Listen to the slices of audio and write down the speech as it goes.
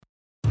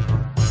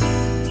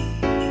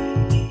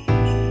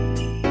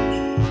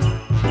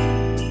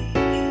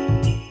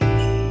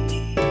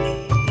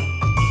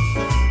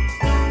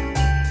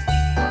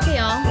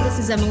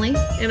Emily.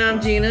 And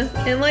I'm Gina.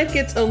 And life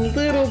gets a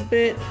little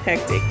bit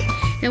hectic.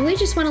 And we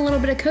just want a little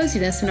bit of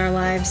coziness in our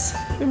lives.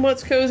 And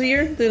what's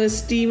cozier than a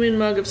steaming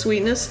mug of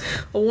sweetness,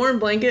 a warm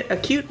blanket, a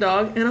cute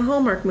dog, and a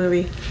Hallmark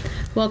movie?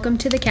 Welcome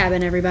to the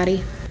cabin,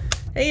 everybody.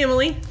 Hey,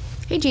 Emily.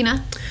 Hey,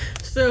 Gina.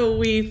 So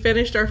we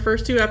finished our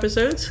first 2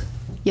 episodes.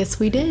 Yes,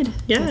 we did.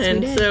 Yeah, yes,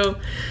 and so,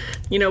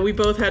 we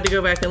both had to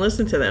go back and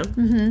listen to them.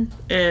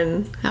 Mm-hmm.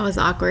 And that was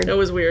awkward. It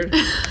was weird.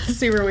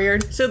 Super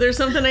weird. So there's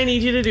something I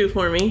need you to do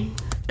for me.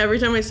 Every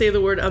time I say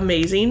the word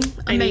amazing,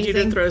 I need you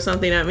to throw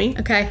something at me.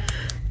 Okay.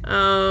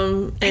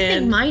 I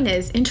think mine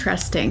is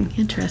interesting.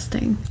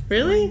 Interesting.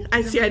 Really?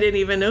 I didn't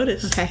even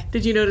notice. Okay.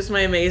 Did you notice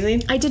my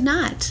amazing? I did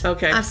not.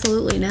 Okay.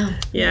 Absolutely no.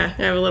 Yeah,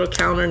 I have a little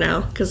counter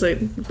now because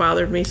it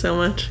bothered me so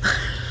much.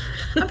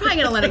 I'm probably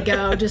going to let it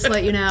go, just to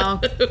let you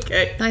know.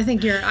 Okay.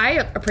 I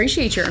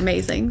appreciate your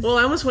amazings. Well,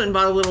 I almost went and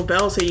bought a little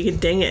bell so you could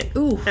ding it.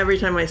 Ooh. Every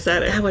time I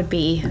said it. That would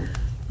be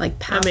like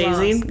Pavlov's.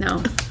 Amazing?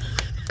 No.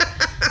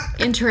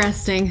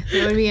 Interesting.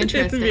 That would be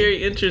interesting. It's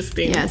very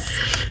interesting. Yes.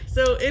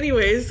 So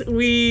anyways,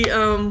 we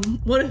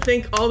want to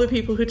thank all the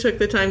people who took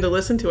the time to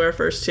listen to our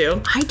first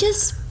 2. I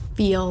just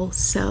feel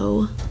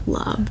so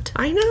loved.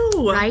 I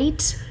know.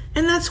 Right?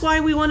 And that's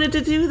why we wanted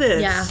to do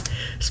this. Yeah.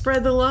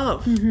 Spread the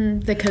love. Mm-hmm.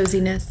 The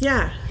coziness.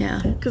 Yeah.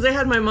 Yeah. Because I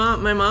had my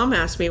mom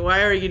asked me,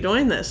 why are you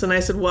doing this? And I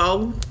said,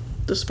 well,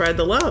 to spread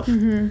the love.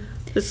 Mm-hmm.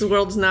 This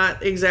world's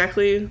not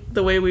exactly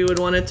the way we would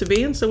want it to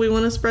be, and so we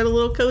want to spread a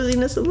little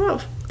coziness and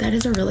love. That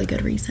is a really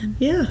good reason.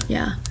 Yeah.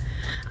 Yeah.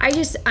 I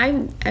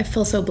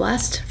feel so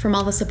blessed from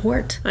all the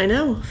support. I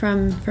know.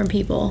 From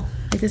people.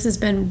 Like, this has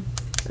been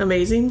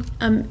amazing.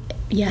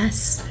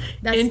 Yes.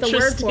 That's the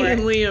word for it.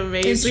 Interestingly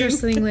amazing.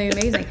 Interestingly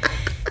amazing.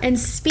 And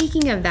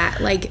speaking of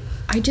that, like,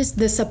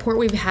 the support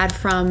we've had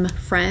from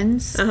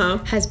friends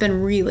has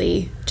been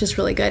really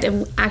good.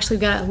 And actually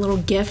we got a little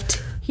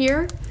gift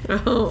here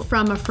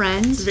from a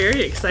friend. It's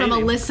very exciting.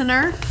 From a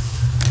listener.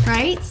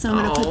 Right? So I'm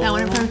going to put that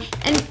one in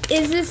front. And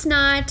is this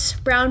not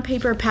brown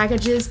paper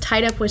packages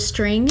tied up with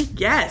string?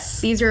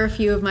 Yes. These are a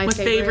few of my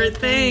favorite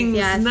things.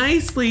 Yes.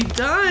 Nicely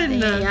done.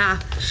 Yeah.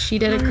 She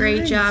did a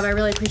great job. I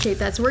really appreciate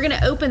that. So we're going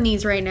to open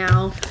these right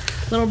now.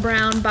 Little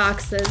brown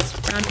boxes.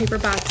 Brown paper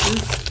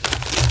boxes.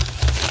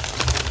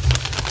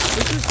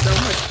 This is so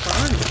much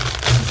fun.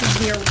 This is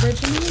the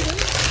original one.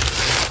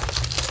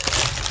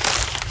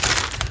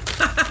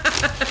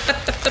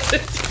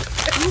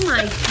 Oh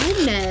my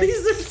goodness.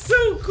 These are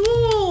so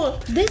cool.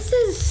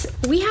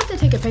 We have to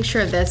take a picture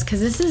of this because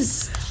this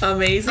is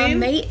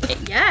amazing.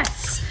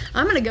 Yes.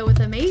 I'm going to go with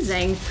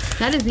amazing.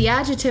 That is the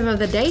adjective of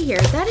the day here.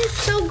 That is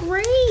so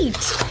great.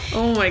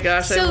 Oh my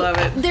gosh, I love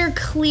it. They're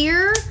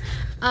clear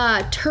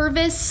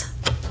Tervis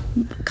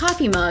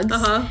coffee mugs.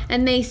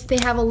 And they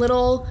have a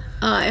little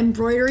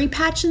embroidery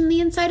patch in the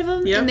inside of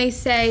them. Yep. And they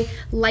say,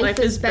 life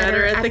is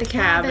better at the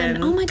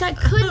cabin. Oh my God.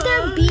 Could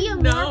there be a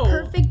more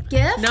perfect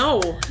gift?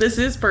 No, this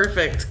is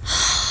perfect.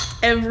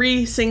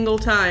 Every single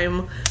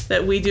time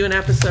that we do an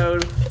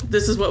episode,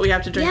 this is what we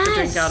have to drink the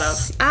drink out of.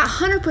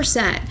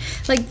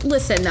 100%. Like,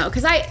 listen, though,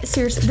 because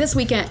seriously, this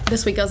week I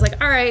was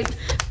like, all right,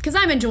 because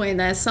I'm enjoying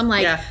this. I'm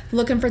like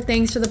looking for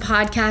things for the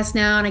podcast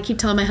now, and I keep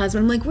telling my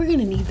husband, I'm like, we're going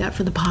to need that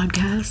for the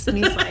podcast. And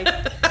he's like,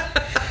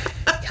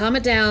 calm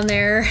it down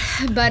there.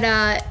 But,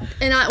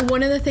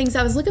 one of the things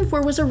I was looking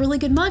for was a really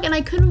good mug, and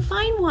I couldn't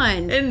find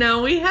one. And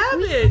now we have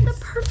it. Have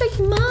the perfect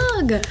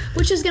mug,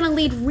 which is going to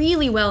lead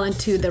really well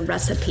into the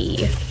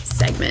recipe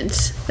segment.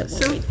 So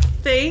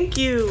thank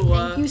you.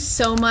 Thank you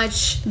so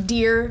much,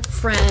 dear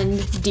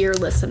friend, dear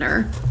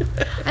listener.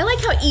 I like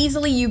how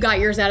easily you got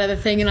yours out of the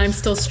thing and I'm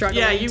still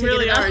struggling. Yeah, you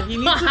really are. You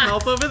need some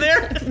help over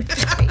there?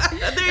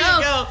 There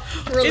you go.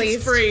 Released.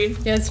 It's free.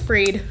 Yeah, it's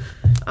freed.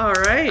 All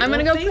right. I'm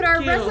going to go put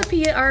our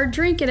recipe, our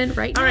drink in it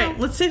right now. All right,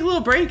 let's take a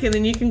little break and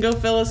then you can go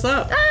fill us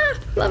up.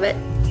 Love it.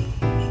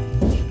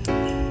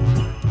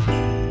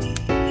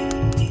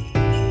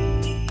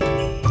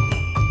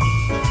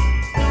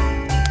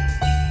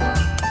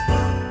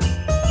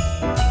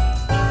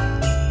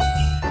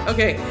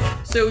 Okay,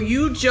 so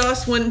you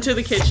just went into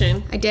the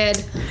kitchen. I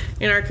did.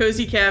 In our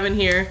cozy cabin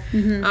here.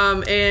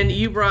 And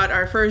you brought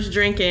our first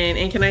drink in.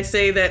 And can I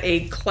say that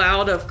a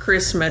cloud of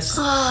Christmas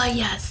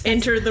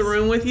entered the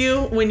room with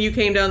you when you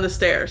came down the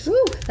stairs?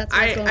 Woo, that's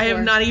what I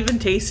have not even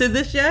tasted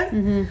this yet.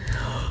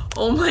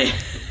 Oh my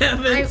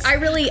heavens. I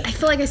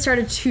feel like I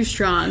started too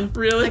strong.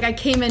 Really? Like I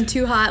came in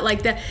too hot.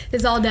 Like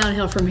it's all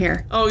downhill from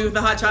here. Oh, with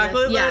the hot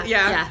chocolate?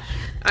 Yeah.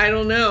 I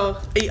don't know.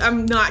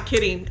 I'm not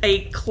kidding.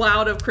 A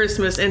cloud of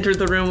Christmas entered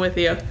the room with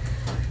you.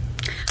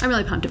 I'm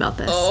really pumped about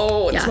this.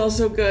 Oh, it smells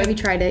so good. Have you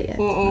tried it yet?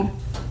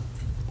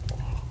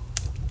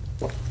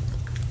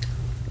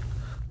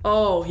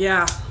 Oh,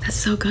 yeah. That's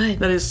so good.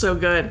 That is so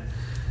good.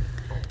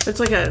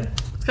 It's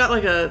got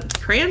like a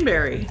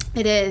cranberry.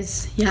 It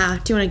is. Yeah.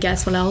 Do you want to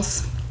guess what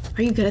else?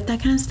 Are you good at that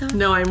kind of stuff?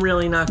 No, I'm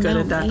really not good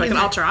at that. But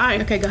I'll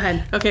try. Okay, go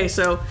ahead. Okay,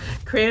 so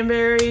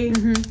cranberry.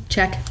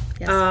 Check.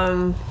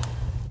 Yes.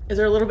 Is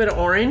there a little bit of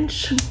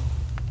orange?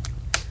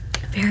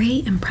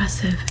 Very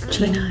impressive,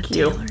 Gina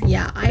Taylor.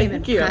 Yeah, I am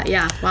impressed.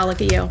 Yeah, wow,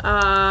 look at you.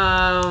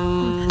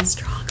 That's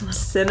strong.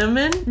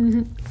 Cinnamon.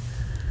 Mm-hmm.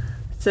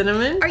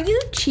 Cinnamon. Are you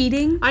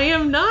cheating? I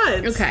am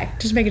not. Okay,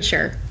 just making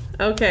sure.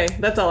 Okay,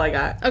 that's all I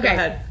got. Okay, go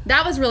ahead.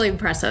 That was really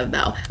impressive,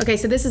 though. Okay,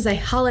 so this is a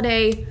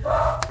holiday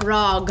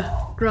grog.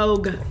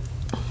 Grog.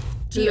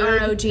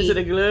 G-R-O-G. Is it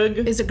a glug?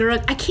 Is it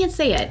grog? I can't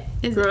say it.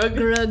 Is grog?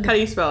 Grog. How do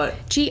you spell it?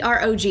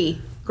 G-R-O-G.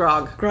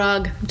 Grog.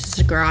 Grog. Just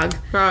a grog.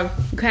 Grog.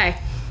 Okay.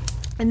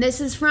 And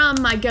this is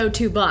from my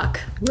go-to buck.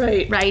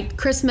 Right. Right?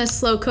 Christmas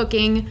slow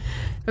cooking.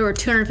 There were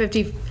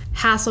 250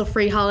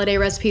 hassle-free holiday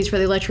recipes for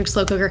the electric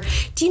slow cooker.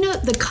 Do you know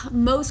the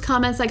most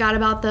comments I got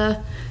about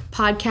the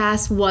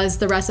podcast was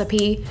the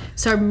recipe?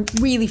 So I'm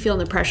really feeling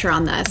the pressure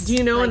on this. Do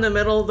you know, in the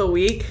middle of the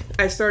week,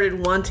 I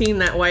started wanting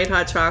that white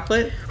hot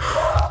chocolate?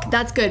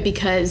 That's good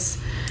because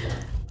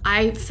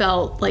I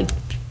felt like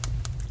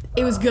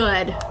it was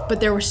good,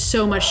 but there was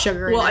so much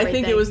sugar in everything. Well, I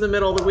think it was the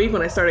middle of the week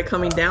when I started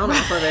coming down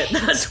off of it.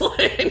 That's why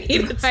I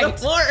needed some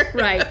more.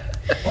 Right.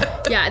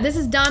 Yeah, this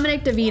is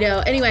Dominic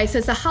DeVito. Anyway, so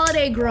it's a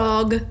holiday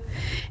grog,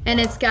 and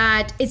makes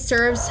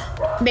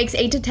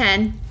 8 to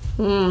 10.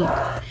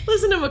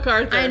 Listen to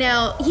MacArthur. I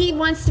know. He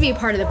wants to be a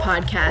part of the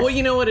podcast. Well,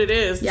 you know what it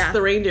is? Yeah. It's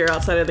the reindeer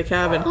outside of the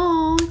cabin.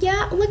 Oh,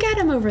 yeah. Look at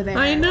him over there.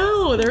 I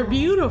know. They're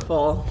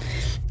beautiful.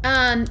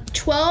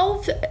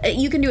 12,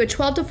 you can do a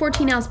 12 to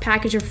 14 ounce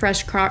package of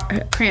fresh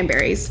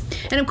cranberries.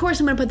 And of course,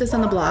 I'm going to put this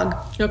on the blog.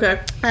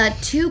 Okay.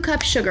 2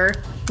 cups sugar.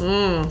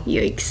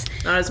 Yikes.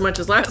 Not as much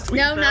as last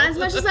week. No, not as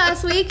much as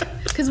last week.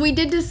 Because we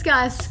did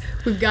discuss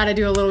we've got to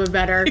do a little bit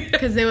better.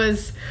 Because it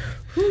was...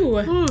 it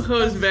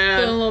was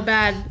bad. Feeling a little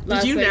bad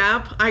last Did you week.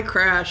 nap? I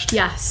crashed.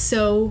 Yeah,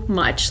 so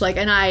much.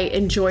 And I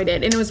enjoyed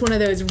it. And it was one of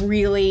those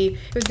really...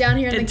 It was down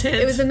here in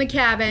it was in the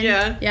cabin.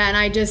 Yeah. Yeah, and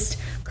I just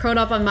curled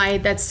up on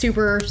that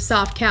super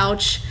soft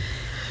couch.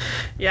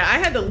 Yeah, I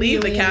had to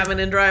leave the cabin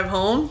and drive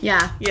home.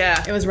 Yeah.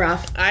 Yeah. It was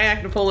rough. I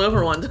had to pull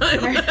over one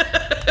time.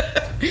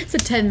 It's a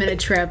 10-minute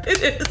trip.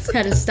 It is.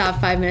 Had to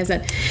stop 5 minutes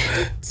in.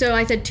 So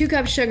I said 2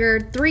 cups sugar,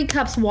 3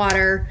 cups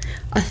water,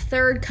 a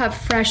 1/3 cup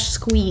fresh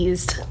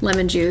squeezed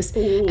lemon juice.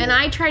 Ooh. And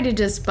I tried to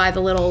just buy the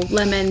little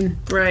lemon.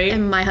 Right.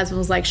 And my husband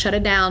was like, shut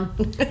it down.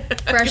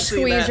 Fresh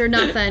squeeze or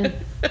nothing.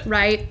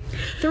 Right?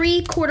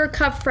 3/4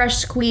 cup fresh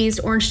squeezed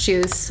orange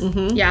juice.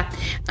 Mm-hmm.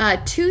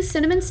 Yeah. 2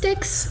 cinnamon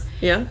sticks.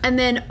 Yeah. And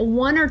then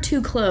 1 or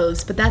 2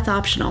 cloves, but that's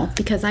optional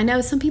because I know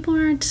some people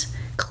aren't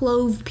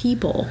clove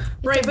people.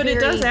 Right, but it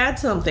does add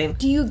something.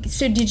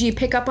 Did you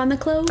pick up on the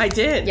clove? I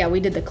did. Yeah, we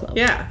did the clove.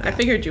 Yeah, I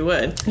figured you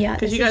would. Yeah.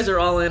 Because you guys are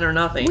all in or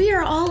nothing. We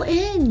are all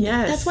in.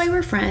 Yes. That's why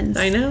we're friends.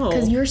 I know.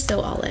 Because you're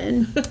so all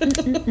in.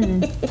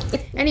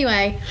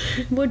 Anyway,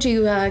 what'd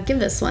you give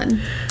this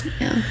one?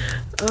 Yeah.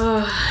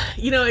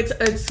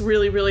 It's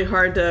really, really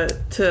hard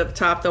to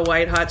top the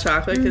white hot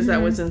chocolate because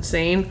that was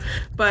insane.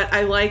 But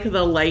I like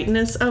the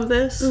lightness of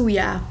this. Oh,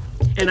 yeah.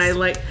 And I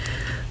like...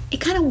 It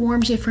kind of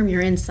warms you from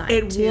your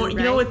inside, too, right? You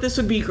know what? This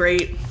would be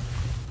great.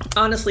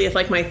 Honestly, if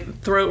my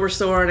throat were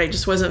sore and I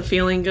just wasn't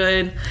feeling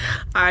good,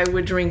 I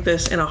would drink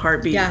this in a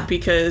heartbeat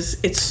because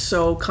it's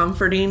so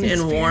comforting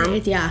and warm.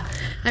 Yeah.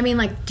 I mean,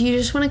 do you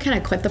just want to kind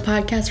of quit the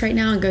podcast right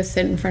now and go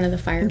sit in front of the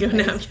fireplace? Go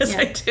now. Yes,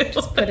 I do.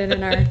 Just put it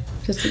in our...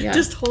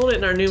 Just hold it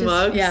in our new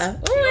mugs. Yeah.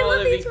 Oh, I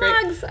love these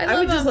mugs. I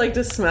would just like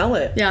to smell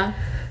it. Yeah.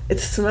 It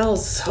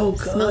smells so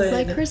good. It smells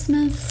like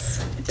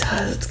Christmas. It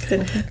does. It's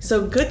good.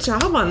 So good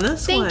job on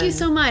this one. Thank you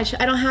so much.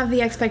 I don't have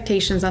the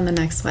expectations on the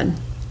next one.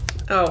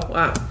 Oh,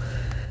 wow.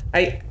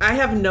 I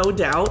have no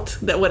doubt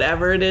that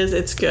whatever it is,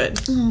 it's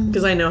good.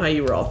 Because I know how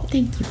you roll.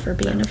 Thank you for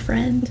being a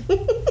friend.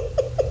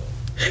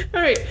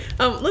 All right.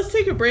 Let's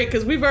take a break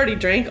because we've already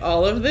drank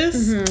all of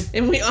this.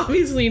 And we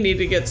obviously need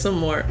to get some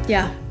more.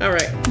 Yeah. All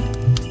right.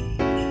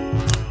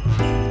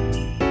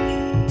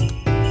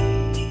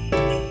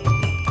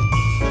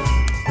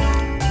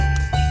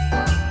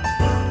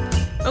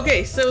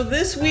 Okay, so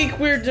this week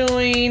we're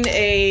doing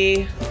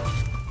a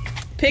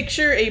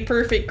picture a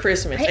perfect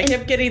Christmas. I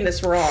kept getting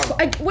this wrong.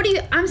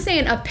 I'm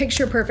saying a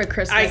picture perfect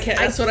Christmas.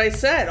 That's what I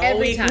said all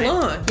week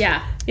long.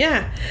 Yeah.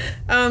 Yeah.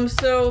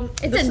 So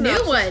it's a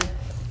new one.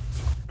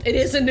 It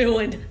is a new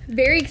one.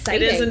 Very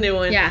exciting. It is a new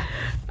one. Yeah.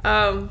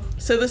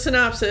 So the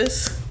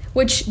synopsis,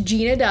 which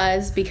Gina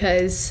does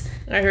because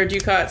I heard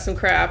you caught some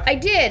crap. I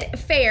did.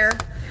 Fair.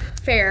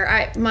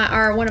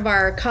 One of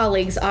our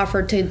colleagues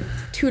offered to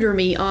tutor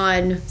me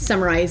on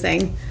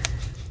summarizing.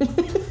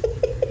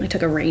 I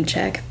took a rain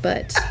check,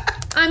 but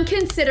I'm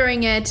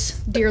considering it,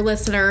 dear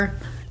listener.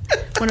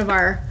 One of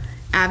our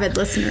avid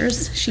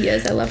listeners. She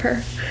is. I love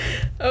her.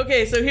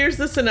 Okay, so here's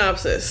the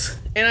synopsis.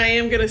 And I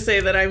am going to say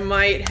that I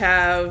might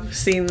have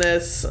seen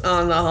this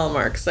on the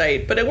Hallmark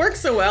site, but it works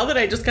so well that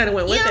I just kind of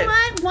went with it. You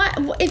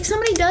know what? If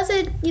somebody does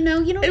it, you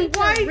don't need to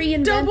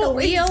reinvent the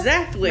wheel.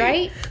 Exactly.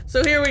 Right?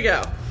 So here we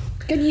go.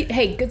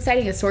 Good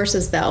citing of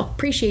sources, though.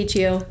 Appreciate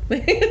you.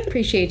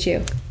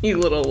 You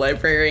little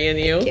librarian,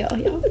 you.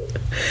 Thank you.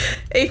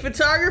 A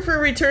photographer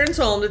returns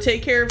home to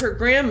take care of her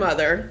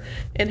grandmother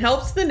and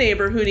helps the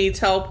neighbor who needs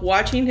help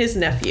watching his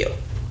nephew.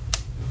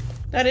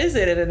 That is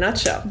it in a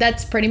nutshell.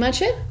 That's pretty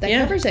much it. That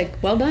covers it.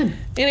 Well done.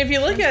 And if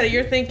you look at it,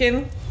 you're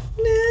thinking,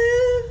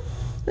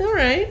 nah, all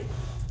right.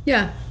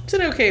 Yeah. It's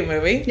an okay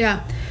movie.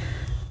 Yeah.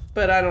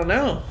 But I don't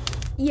know.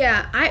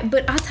 Yeah,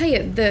 but I'll tell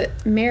you, the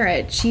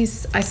Merritt,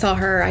 I saw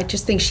her, I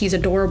just think she's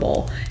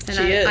adorable. And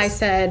I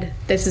said,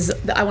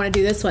 I want to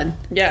do this one.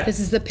 Yeah.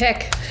 This is the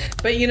pick.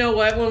 But you know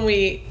what? When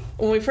we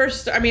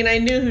first, I mean, I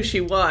knew who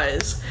she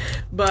was,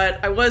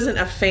 but I wasn't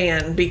a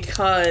fan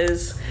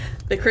because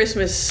the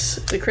Christmas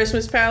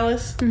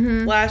Palace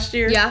last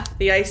year,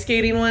 the ice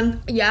skating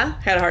one,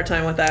 had a hard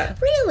time with that.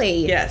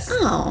 Really? Yes.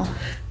 Oh.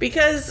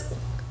 Because,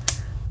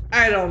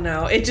 I don't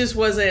know, it just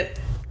wasn't,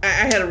 I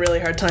had a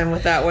really hard time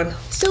with that one.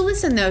 So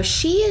listen though,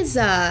 she is,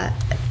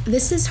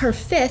 this is her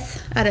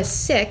 5th out of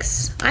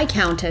 6, I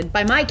counted,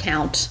 by my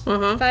count,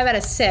 5 out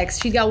of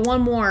 6. She's got one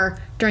more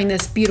during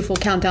this beautiful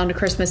countdown to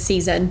Christmas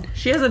season.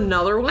 She has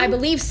another one? I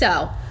believe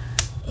so.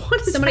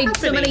 What is happening?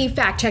 Somebody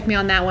fact check me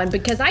on that one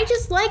because I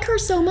just like her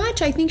so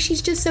much. I think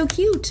she's just so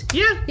cute.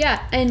 Yeah.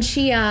 Yeah, and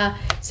she's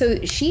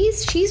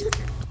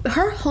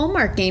her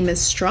Hallmark game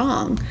is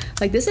strong.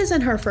 Like this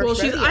isn't her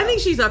first rodeo. I think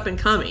she's up and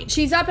coming.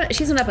 She's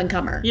an up and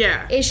comer.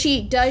 Yeah.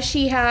 Does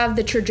she have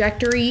the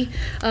trajectory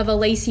of a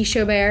Lacey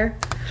Chabert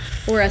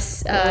or a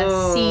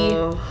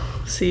CCB?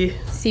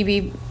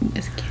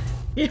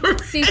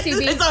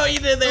 CCB. That's all you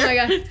did there. Oh my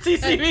god.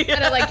 CCB. I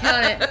don't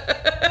count it.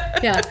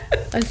 Yeah.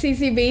 A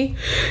CCB.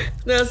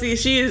 No, see,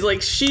 she's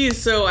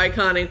so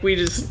iconic.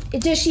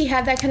 Does she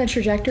have that kind of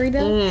trajectory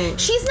though?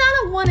 She's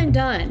not a one and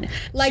done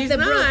like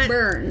Brooke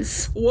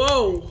Burns.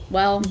 Whoa.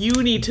 Well,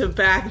 you need to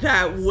back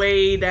that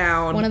way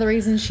down. One of the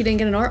reasons she didn't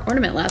get an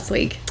ornament last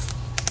week.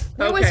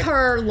 Where was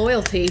her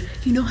loyalty?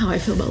 You know how I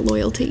feel about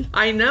loyalty.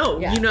 I know.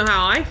 Yeah. You know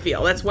how I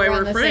feel. That's why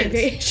we're friends. Same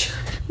page.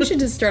 We should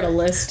just start a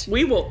list.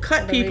 We will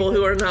cut people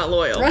who are not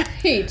loyal.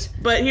 Right.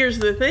 But here's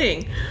the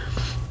thing.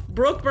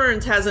 Brooke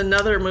Burns has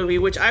another movie,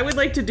 which I would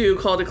like to do,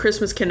 called A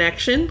Christmas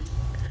Connection.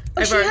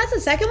 Oh, she has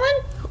a second one?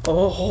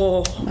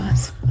 Oh.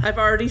 I've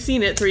already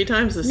seen it 3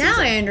 times this season.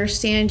 Now I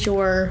understand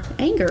your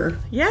anger.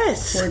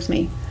 Yes. Towards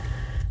me.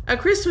 A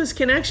Christmas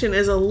Connection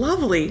is a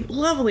lovely,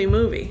 lovely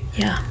movie.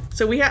 Yeah.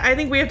 So I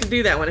think we have to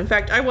do that one. In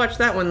fact, I watched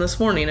that one this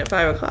morning at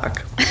 5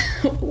 o'clock.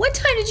 What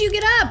time did you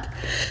get up?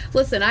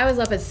 Listen, I was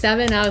up at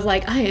 7. I was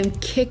like, I am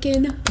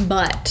kicking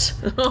butt.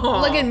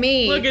 Oh, look at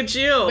me. Look at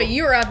you. But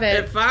you were up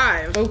at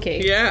 5.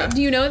 Okay. Yeah.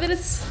 Do you know that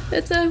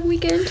it's a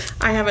weekend?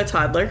 I have a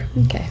toddler.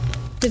 Okay.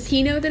 Does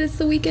he know that it's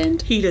the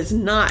weekend? He does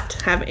not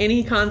have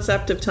any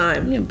concept of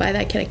time. You can buy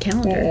that kid a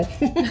calendar.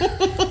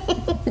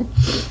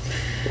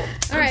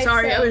 I'm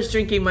sorry, I was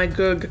drinking my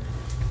Goog.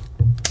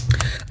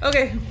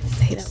 Okay,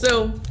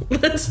 so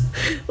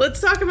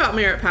let's talk about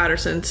Merritt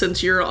Patterson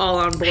since you're all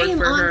on board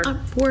for her. I'm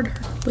on board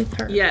with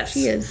her. Yes,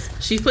 she is.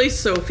 She plays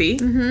Sophie,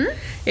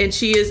 and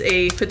she is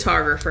a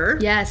photographer.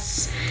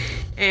 Yes,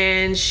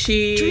 and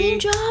she dream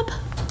job.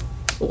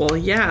 Well,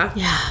 yeah.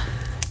 Yeah.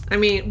 I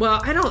mean,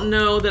 I don't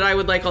know that I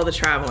would like all the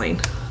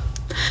traveling.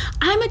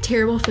 I'm a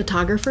terrible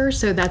photographer,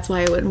 so that's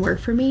why it wouldn't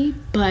work for me.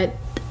 But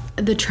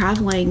the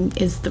traveling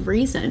is the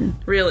reason.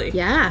 Really?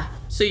 Yeah.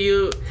 So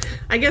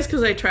I guess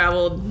because I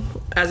traveled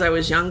as I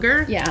was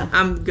younger. Yeah.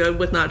 I'm good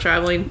with not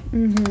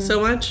traveling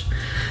so much.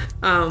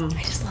 I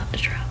just love to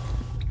travel.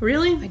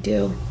 Really? I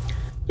do.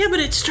 Yeah, but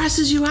it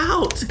stresses you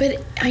out.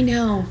 But I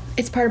know.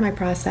 It's part of my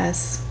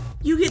process.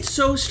 You get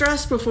so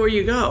stressed before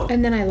you go.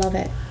 And then I love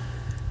it.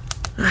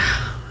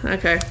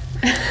 Okay.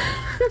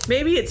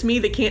 Maybe it's me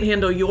that can't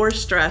handle your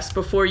stress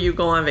before you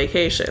go on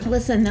vacation.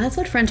 Listen, that's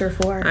what friends are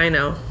for. I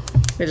know.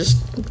 I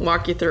just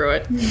walk you through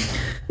it.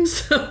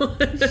 So,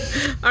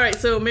 all right.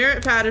 So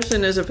Merritt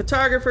Patterson is a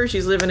photographer.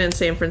 She's living in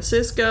San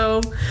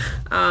Francisco.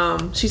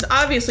 She's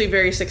obviously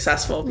very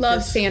successful.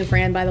 Love San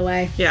Fran, by the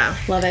way. Yeah.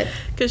 Love it.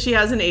 Because she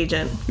has an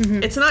agent.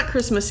 It's not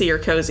Christmassy or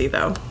cozy,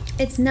 though.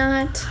 It's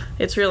not.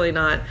 It's really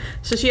not.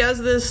 So she has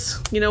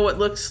this, what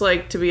looks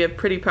like to be a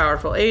pretty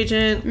powerful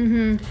agent.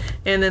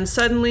 And then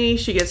suddenly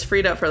she gets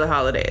freed up for the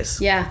holidays.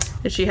 Yeah.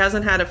 And she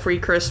hasn't had a free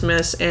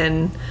Christmas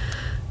in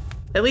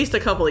at least a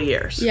couple of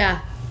years.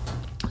 Yeah.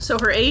 So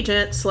her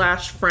agent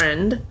 /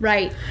 friend.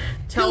 Right.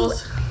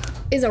 Tells...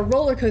 is a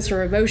roller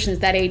coaster of emotions,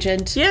 that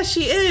agent. Yes,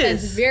 she is.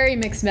 Sends very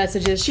mixed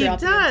messages throughout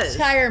the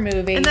entire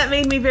movie. And that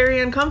made me very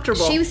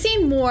uncomfortable. She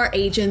seemed more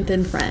agent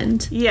than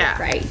friend. Yeah.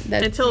 Right.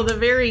 Until the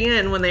very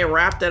end when they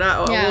wrapped it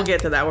up. Oh, yeah. We'll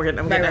get to that. I'm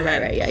getting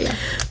ahead. Right. Yeah.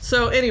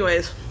 So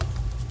anyways,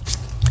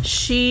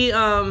 she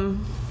goes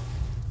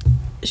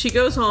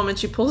home and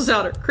she pulls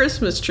out her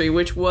Christmas tree,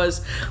 which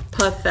was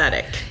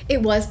pathetic.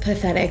 It was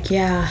pathetic,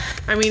 yeah.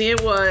 I mean,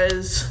 it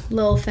was...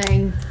 Little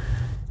thing.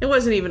 It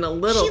wasn't even a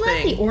little thing.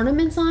 She left the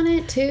ornaments on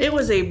it, too. It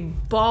was a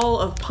ball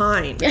of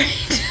pine.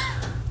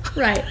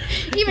 Right.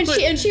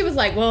 Even she was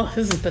like, well,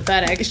 this is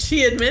pathetic.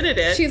 She admitted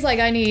it. She's like,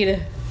 I need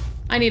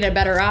a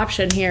better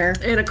option here.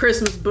 And a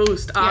Christmas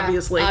boost,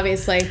 obviously. Yeah,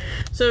 obviously.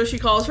 So she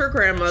calls her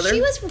grandmother. She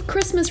was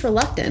Christmas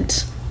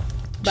reluctant,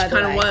 by the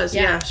way. She kind of was,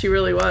 yeah. She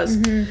really was.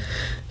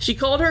 She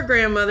called her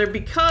grandmother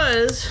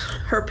because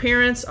her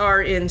parents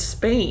are in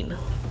Spain.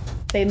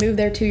 They moved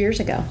there 2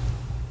 years ago.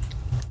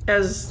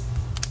 As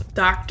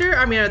doctor?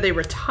 I mean, are they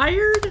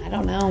retired? I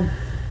don't know.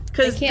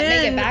 They can't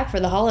make it back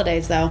for the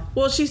holidays, though.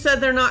 Well, she said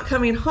they're not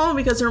coming home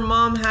because her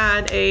mom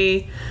had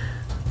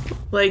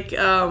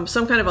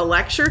some kind of a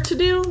lecture to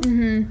do.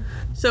 Mm-hmm.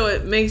 So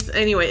it makes...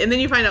 Anyway, and then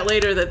you find out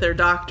later that they're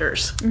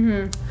doctors.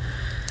 Mm-hmm.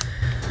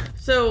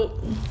 So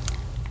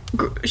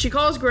she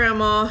calls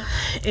Grandma,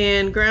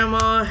 and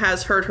Grandma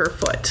has hurt her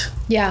foot.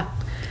 Yeah.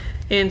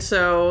 And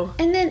so...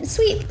 And then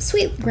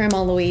sweet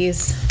Grandma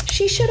Louise,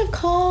 she should have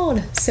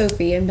called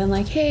Sophie and been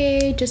like,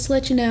 hey, just to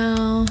let you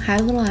know, had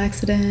a little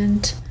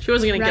accident. She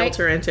wasn't going to guilt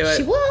her into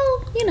it.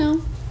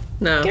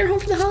 No. Get her home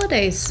for the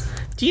holidays.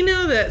 Do you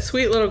know that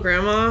sweet little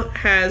Grandma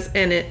has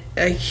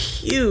a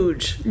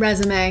huge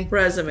resume?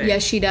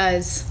 Yes, she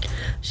does.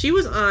 She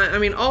was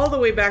on, all the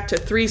way back to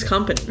Three's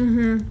Company.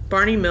 Mm-hmm.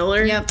 Barney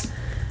Miller. Yep.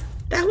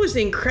 That was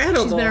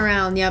incredible. She's been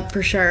around, yep,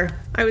 for sure.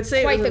 I would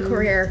say quite it was the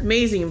career.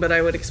 Amazing, but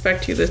I would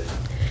expect you to...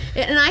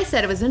 And I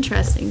said it was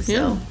interesting, so...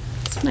 Yeah.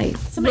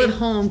 Somebody at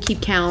home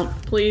keep count.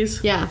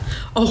 Please. Yeah.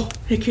 Oh,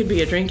 it could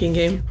be a drinking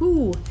game.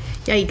 Ooh,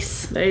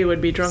 yikes. They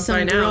would be drunk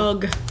by now.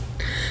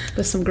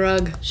 With some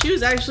grug. She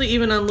was actually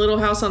even on Little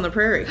House on the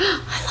Prairie.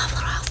 I love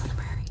Little House on the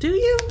Prairie. Do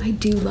you? I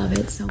do love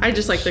it so much. I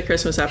just like the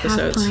Christmas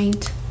episodes. Half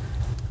Pint.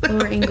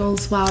 Laura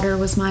Ingalls Wilder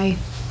was my...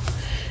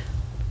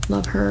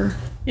 Love her.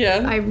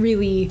 Yeah. I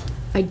really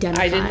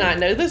identified. I did not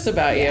know this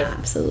about you. Yeah,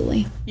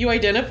 absolutely. You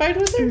identified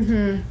with her?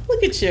 Mm-hmm.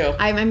 Look at you.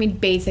 I mean,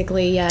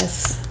 basically,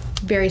 yes.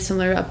 Very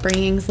similar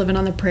upbringings, living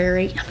on the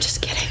prairie. I'm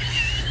just kidding.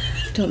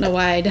 Don't know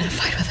why I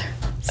identified with her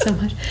so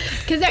much.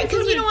 Because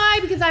you know why?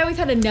 Because I always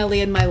had a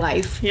Nelly in my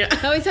life. Yeah.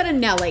 I always had a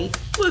Nelly.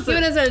 Listen.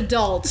 Even as an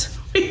adult.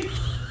 We've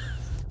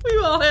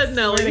all had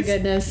Nellies. Swear to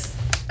goodness.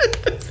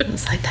 It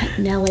was like that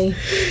Nelly.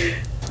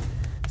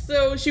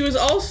 So she was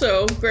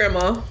also,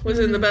 Grandma, was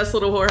in The Best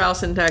Little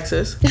Whorehouse in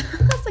Texas.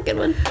 That's a good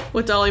one.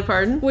 With Dolly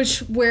Parton.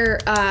 Where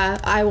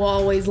I Will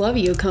Always Love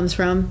You comes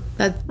from.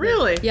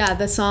 Really? Yeah,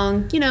 the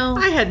song,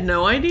 I had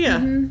no idea.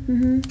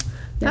 Mm-hmm. Yep.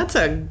 That's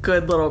a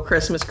good little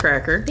Christmas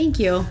cracker. Thank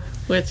you.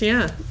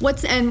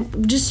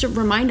 And just to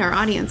remind our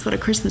audience what a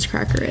Christmas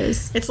cracker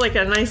is. It's like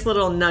a nice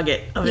little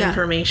nugget of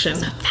information.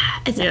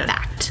 It's a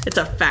fact. It's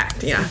a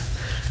fact, yeah.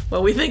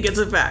 Well, we think it's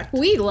a fact.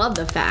 We love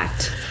the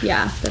fact.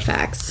 Yeah, the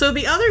facts. So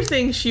the other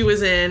thing she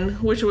was in,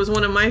 which was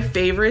one of my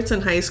favorites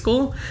in high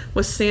school,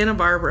 was Santa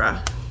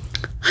Barbara.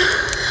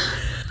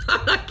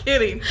 I'm not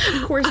kidding.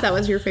 Of course that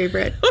was your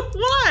favorite.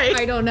 Why?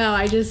 I don't know.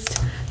 I just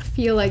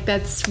feel like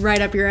that's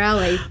right up your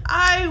alley.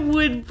 I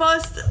would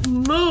bust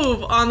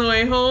move on the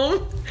way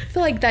home. I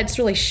feel like that's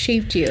really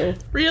shaped you.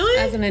 Really?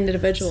 As an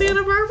individual.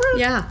 Santa Barbara?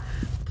 Yeah.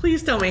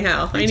 Please tell me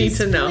how. I need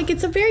to know. Like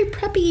it's a very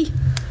preppy...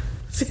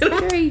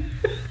 Very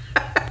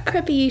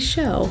preppy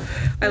show.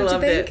 I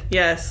loved it.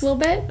 Yes. A little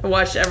bit? I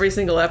watched every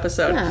single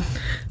episode. Yeah.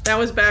 That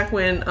was back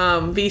when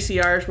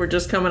VCRs were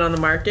just coming on the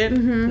market.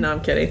 Mm-hmm. No,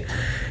 I'm kidding.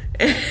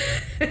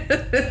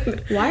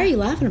 Why are you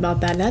laughing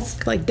about that?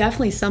 That's like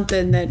definitely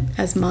something that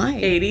as my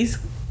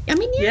 80s. I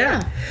mean,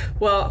 yeah.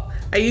 Well,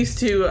 I used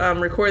to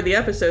record the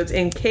episodes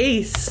in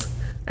case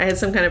I had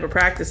some kind of a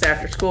practice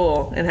after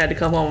school and had to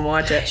come home and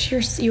watch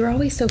it. You're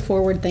always so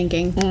forward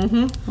thinking.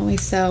 Mm-hmm.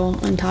 Always so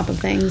on top of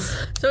things.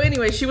 So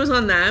anyway, she was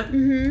on that.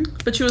 Mm-hmm.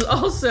 But she was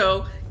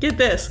also, get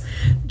this,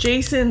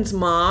 Jason's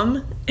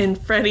mom in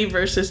Freddy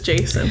vs.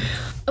 Jason.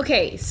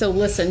 Okay, so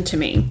listen to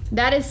me.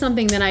 That is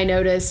something that I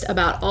noticed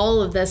about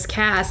all of this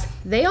cast.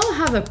 They all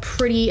have a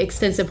pretty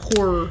extensive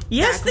horror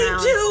Yes, background.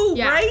 They do,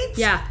 yeah. right?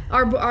 Yeah.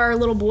 Our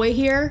little boy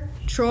here,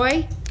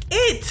 Troy.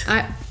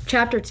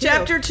 Chapter 2.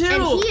 And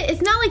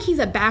it's not like he's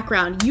a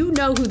background. You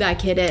know who that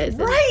kid is.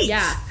 Right.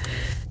 Yeah.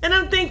 And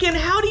I'm thinking,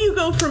 how do you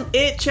go from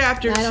It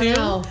Chapter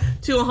 2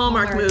 to a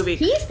Hallmark movie?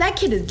 That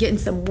kid is getting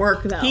some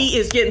work, though. He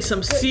is getting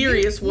some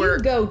serious work.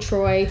 You go,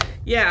 Troy.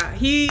 Yeah,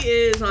 he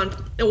is on,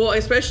 well,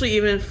 especially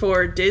even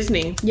for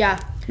Disney. Yeah.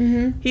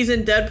 Mm-hmm. He's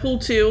in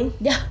Deadpool 2.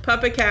 Yeah.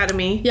 Pup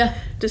Academy. Yeah.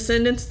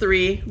 Descendants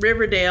 3.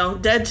 Riverdale.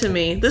 Dead to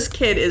Me. This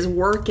kid is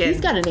working.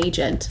 He's got an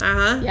agent.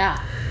 Uh-huh.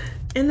 Yeah.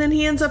 And then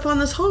he ends up on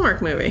this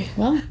Hallmark movie.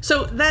 Well.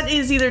 So that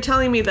is either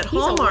telling me that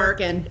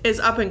Hallmark is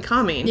up and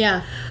coming.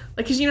 Yeah.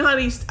 Like, because you know how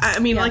these,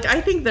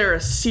 I think they're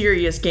a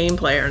serious game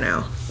player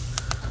now.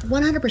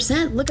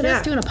 100%. Look at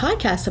us doing a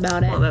podcast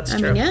about it. Well, that's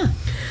true. I mean,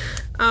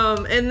 yeah.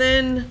 And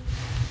then,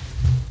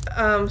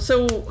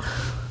 so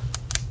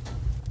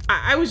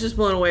I was just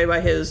blown away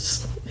by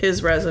his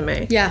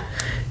resume. Yeah.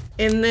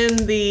 And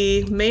then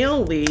the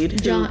male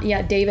lead,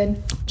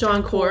 David.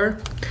 John Core.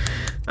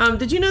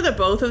 Did you know that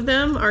both of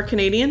them are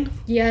Canadian?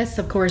 Yes,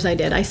 of course I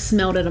did. I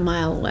smelled it a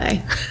mile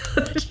away.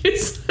 Did you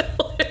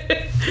smell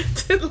it?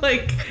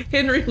 Like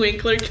Henry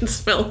Winkler can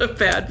smell a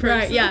bad person.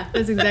 Right, yeah,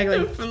 that's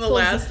exactly. From the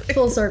last.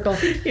 Full circle.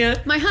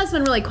 Yeah. My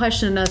husband really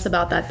questioned us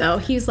about that, though.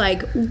 He's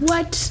like,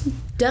 what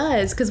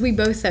does, because we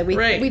both said we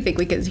think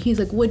we could, he's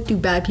like, what do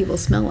bad people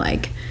smell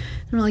like?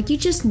 And we're like, you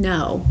just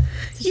know.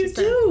 You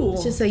do.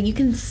 It's just like you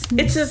can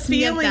It's a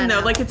feeling, though.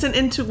 Like, it's an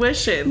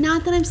intuition.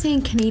 Not that I'm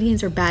saying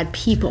Canadians are bad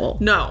people.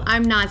 No.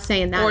 I'm not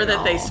saying that Or at that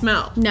all. they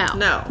smell. No.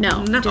 No.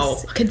 I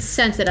just could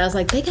sense it. I was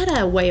like, they got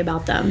a way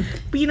about them.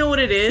 But you know what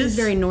it is? It's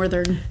very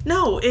northern.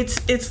 No,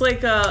 it's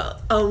like a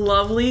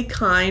lovely,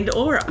 kind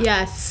aura.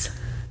 Yes.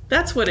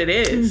 That's what it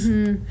is.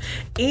 Mm-hmm.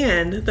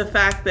 And the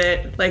fact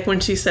that, like, when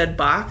she said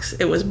box,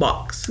 it was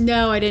box.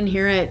 No, I didn't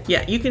hear it.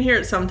 Yeah, you can hear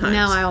it sometimes.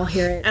 Now I'll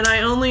hear it. And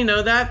I only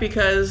know that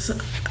because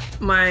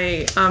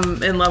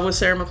I'm in love with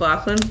Sarah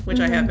McLachlan,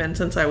 which I have been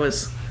since I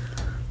was,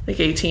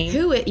 like, 18.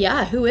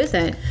 Who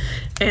isn't?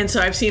 And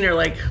so I've seen her,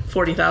 like,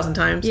 40,000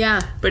 times.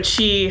 Yeah. But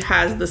she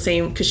has the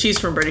same, because she's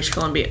from British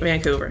Columbia,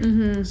 Vancouver.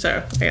 Mm-hmm. So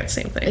I got the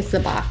same thing. It's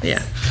the box.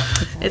 Yeah.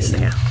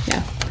 Yeah.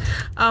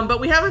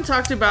 But we haven't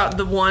talked about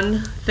the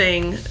one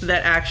thing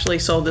that actually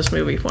sold this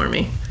movie for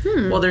me.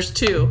 Well, there's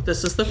two.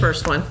 This is the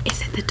first one.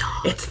 Is it the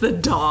dog? It's the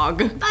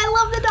dog.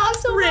 I love the dog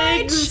so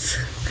Riggs.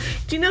 much.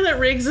 Do you know that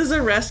Riggs is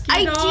a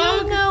rescue dog? I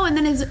do know, and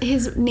then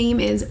his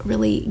name is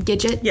really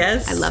Gidget.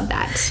 Yes. I love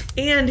that.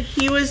 And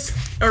he was,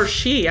 or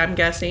she, I'm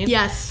guessing.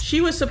 Yes.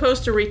 She was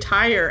supposed to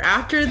retire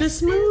after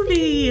this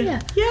movie.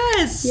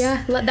 Yes.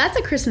 Yeah, that's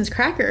a Christmas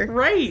cracker.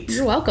 Right.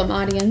 You're welcome,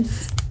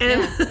 audience.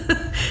 And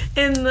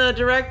and the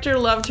director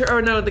loved her,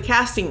 or no, the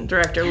casting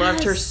director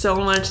loved her so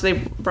much they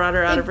brought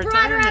her out of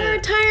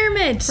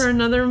retirement. For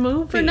another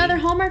movie. For another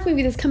Hallmark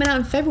movie that's coming out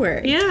in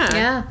February. Yeah.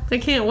 Yeah. I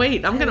can't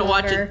wait. I'm going to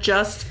watch it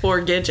just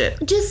for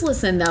Gidget. Just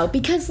listen, though,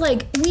 because,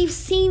 like, we've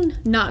seen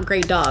not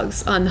great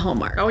dogs on the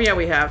Hallmark. Oh, yeah,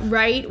 we have.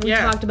 Right? We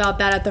talked about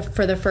that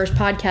for the first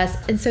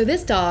podcast. And so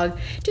this dog,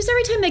 just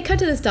every time they cut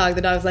to this dog,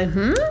 the dog's like,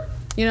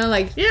 You know,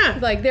 like,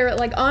 like they're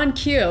like on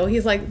cue.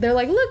 He's like, they're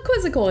like, look,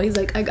 quizzical. He's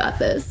like, I got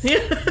this. Yeah.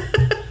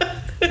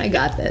 I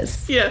got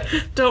this. Yeah,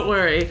 don't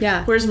worry.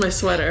 Yeah. Where's my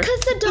sweater? Because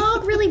the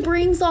dog really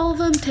brings all of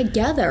them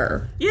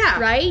together. Yeah.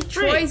 Right?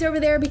 Troy's over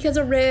there because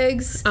of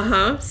Riggs.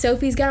 Uh-huh.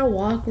 Sophie's got to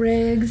walk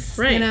Riggs.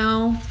 Right. You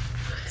know?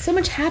 So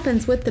much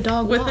happens with the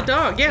dog. With the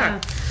dog,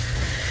 yeah.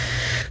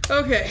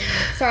 Okay.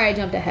 Sorry, I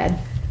jumped ahead.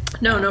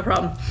 No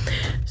problem.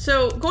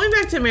 So, going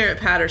back to Merritt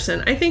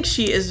Patterson, I think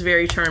she is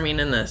very charming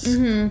in this.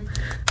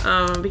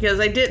 Mm-hmm. Because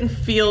I didn't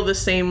feel the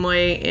same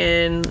way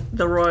in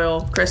The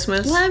Royal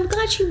Christmas. Well, I'm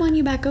glad she won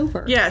you back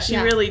over. Yeah, she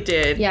really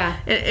did. Yeah.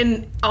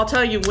 And I'll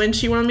tell you, when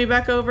she won me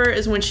back over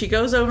is when she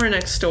goes over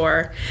next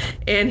door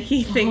and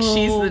he thinks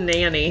she's the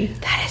nanny.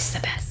 That is the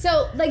best.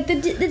 So, like,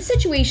 the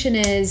situation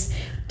is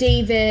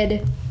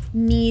David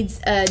needs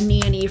a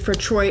nanny for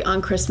Troy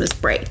on Christmas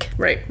break.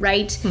 Right.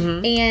 Right?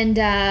 Mm-hmm.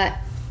 And,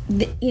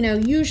 you know,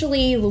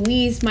 usually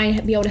Louise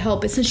might be able to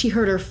help, but since she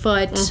hurt her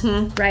foot,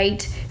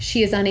 right,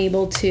 she is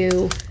unable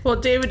to. Well,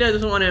 David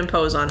doesn't want to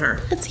impose on her.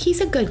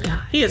 He's a good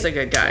guy. He is a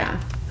good guy. Yeah.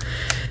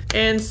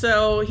 And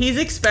so he's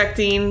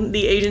expecting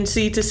the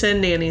agency to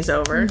send nannies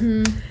over.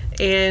 Mm-hmm.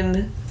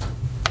 And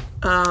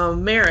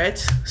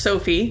Merritt,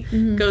 Sophie,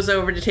 goes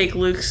over to take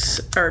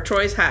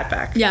Troy's hat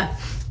back. Yeah.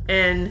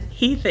 And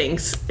he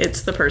thinks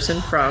it's the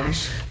person from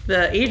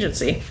the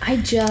agency.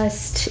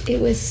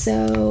 It was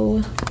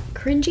so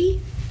cringy.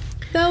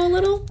 Though a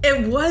little,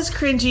 it was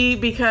cringy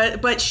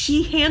but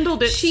she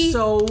handled it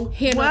so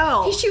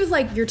well. She was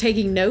like, "You're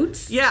taking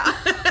notes." Yeah,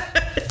 and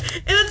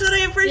that's what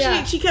I appreciate.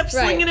 Yeah. She kept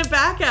slinging it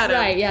back at him,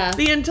 right? Yeah,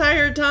 the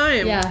entire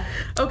time. Yeah.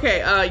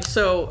 Okay. Are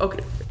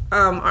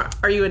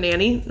you a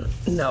nanny?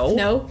 No.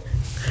 No.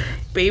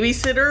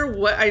 Babysitter?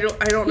 What? I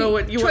don't know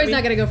what you. Troy's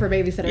not gonna go for a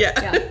babysitter.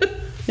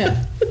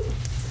 Yeah.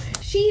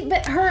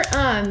 But her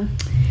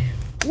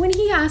when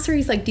he asked her,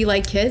 he's like, "Do you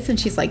like kids?" And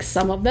she's like,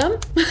 "Some of them."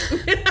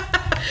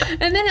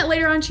 And then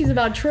later on, she's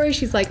about Troy.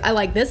 She's like, "I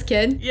like this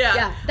kid."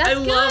 Yeah, that's I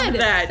good. love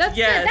that. That's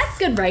good. That's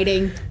good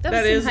writing. That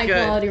was some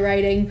high quality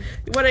writing.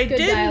 What I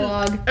did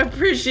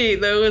appreciate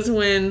though is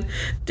when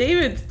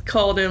David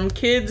called him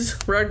kids,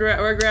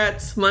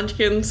 rugrats,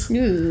 munchkins.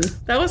 Ooh.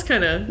 That was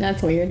kind of.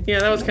 That's weird. Yeah,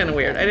 that was kind of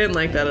weird. I didn't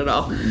like that at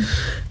all.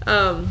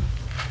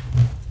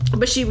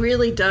 But she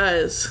really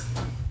does.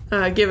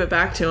 Give it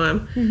back to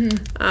him.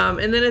 Mm-hmm.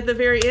 And then at the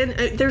very end,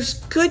 there's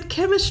good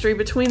chemistry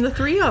between the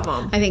three of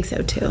them. I think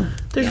so too.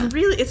 There's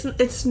really,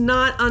 it's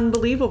not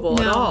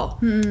unbelievable at all.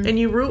 Mm-hmm. And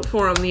you root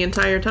for them the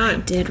entire time.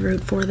 I did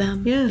root for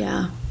them.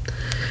 Yeah.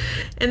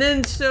 And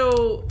then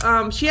so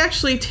she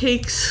actually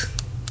takes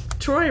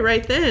Troy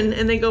right then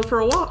and they go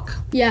for a walk.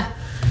 Yeah.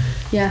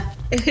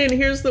 And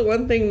here's the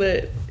one thing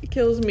that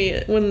kills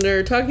me when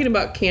they're talking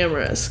about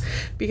cameras,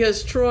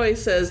 because Troy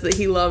says that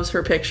he loves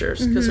her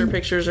pictures because her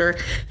pictures are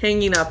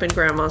hanging up in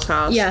Grandma's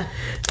house. Yeah.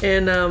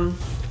 And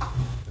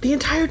the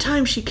entire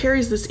time she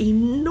carries this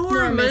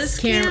enormous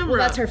camera. Well,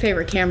 that's her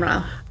favorite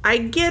camera. I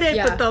get it,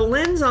 but the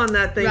lens on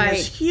that thing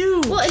is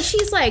huge. Well, and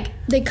she's like,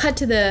 they cut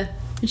to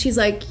and she's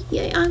like,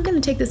 yeah, I'm going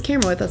to take this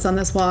camera with us on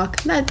this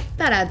walk. That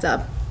adds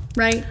up,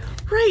 right?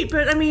 Right,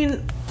 but I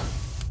mean,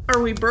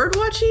 are we bird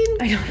watching?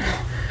 I don't know.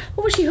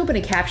 what was she hoping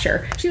to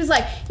capture? She was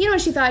like, you know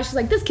what she thought? She's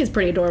like, this kid's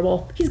pretty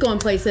adorable. He's going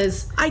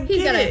places.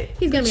 He's gonna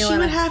be. She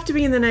would have to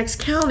be in the next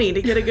county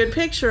to get a good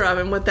picture of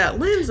him with that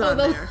lens on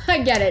there. I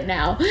get it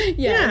now.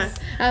 Yes,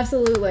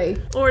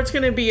 absolutely. Or it's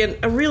gonna be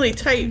a really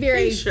tight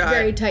face shot.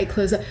 Very tight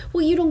close up.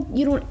 Well, you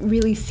don't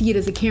really see it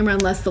as a camera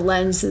unless the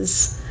lens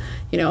is,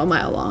 a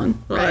mile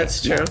long. Well, right?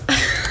 That's true.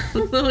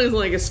 It's not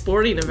like a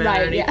sporting event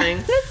or anything.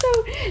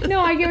 Yeah.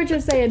 No, I get what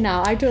you're saying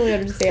now. I totally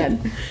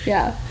understand.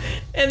 Yeah.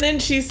 And then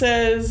she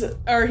says,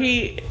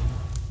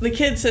 the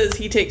kid says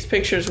he takes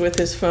pictures with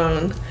his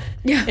phone.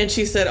 Yeah. And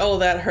she said, oh,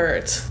 that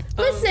hurts.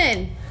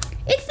 Listen,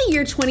 it's the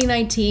year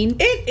 2019.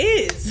 It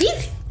is.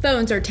 These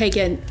phones are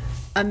taking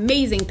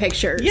amazing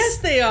pictures. Yes,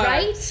 they are.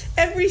 Right?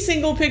 Every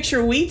single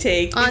picture we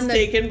take is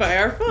taken by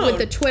our phone. With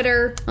the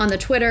Twitter, on the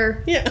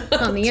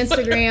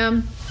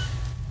Instagram.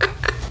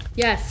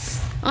 Yes.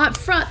 On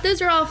front,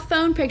 those are all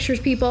phone pictures,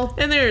 people.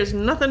 And there's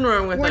nothing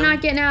wrong with them. We're not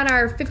getting out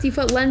our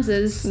 50-foot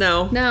lenses.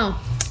 No.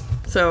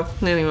 So,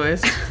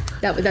 anyways.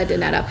 that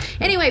didn't add up.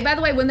 Anyway, by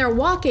the way, when they're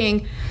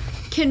walking,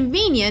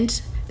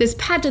 convenient, this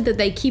pageant that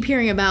they keep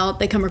hearing about,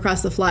 they come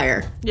across the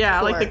flyer.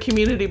 Yeah, like the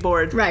community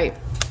board. Right.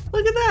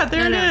 Look at that.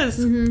 There it is.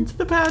 Mm-hmm. It's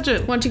the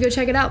pageant. Why don't you go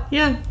check it out?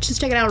 Yeah.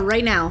 Just check it out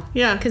right now.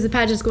 Yeah. Because the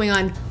pageant's going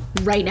on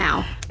right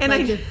now. And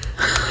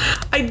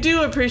I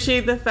do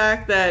appreciate the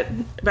fact that,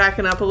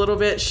 backing up a little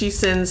bit, she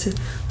sends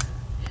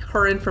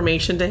her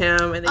information to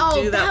him and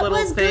they do that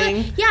little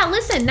thing. Good. Yeah,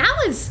 listen,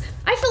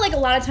 I feel like a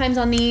lot of times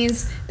on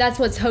these, that's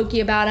what's hokey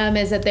about them,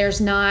 is that there's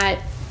not,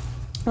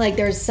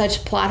 there's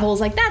such plot holes.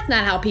 That's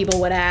not how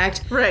people would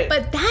act. Right.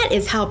 But that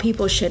is how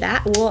people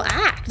will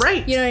act.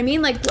 Right. You know what I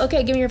mean?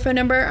 Okay, give me your phone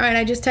number. All right,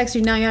 I just texted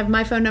you. Now you have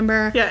my phone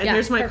number. Yeah, and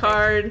here's my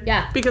card.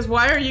 Yeah. Because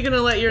why are you going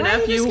to let your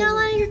nephew... Are you just going to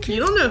let your kid...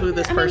 You don't know who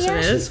this person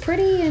is. She's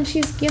pretty and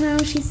she's,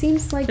 she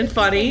seems like... And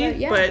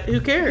funny, but who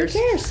cares? Who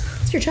cares?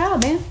 It's your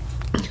child, man.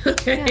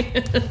 Okay.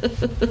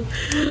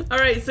 Yeah. All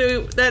right,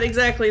 so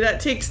that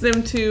takes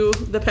them to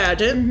the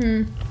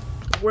pageant,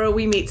 where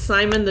we meet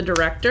Simon, the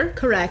director.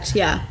 Correct,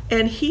 yeah.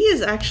 And he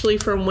is actually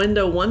from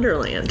Window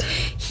Wonderland.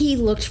 He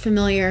looked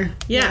familiar.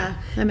 Yeah.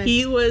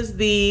 He was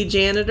the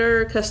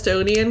janitor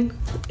custodian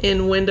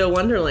in Window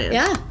Wonderland.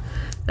 Yeah.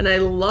 And I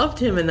loved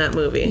him in that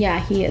movie. Yeah,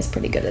 he is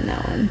pretty good in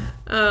that one.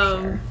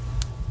 Sure.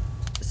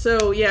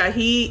 So, yeah,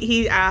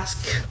 he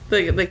asked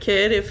the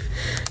kid if,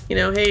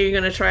 hey, you're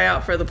going to try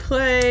out for the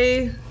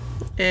play.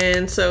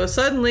 And so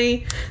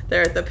suddenly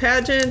they're at the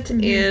pageant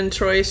and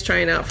Troy's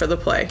trying out for the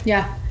play.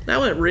 Yeah. That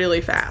went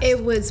really fast.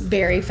 It was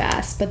very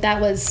fast, but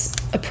that was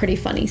a pretty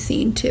funny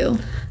scene, too.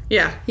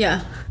 Yeah.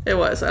 Yeah. It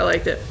was. I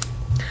liked it.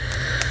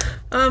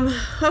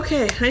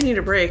 Okay, I need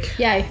a break.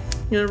 Yeah.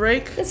 You want a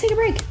break? Let's take a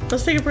break.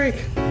 Let's take a break.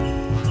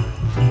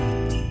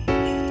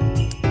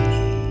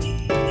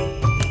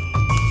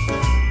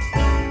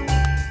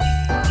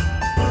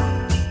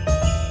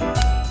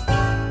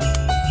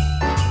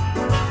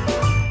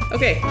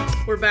 Okay,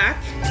 we're back,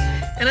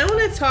 and I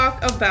want to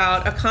talk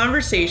about a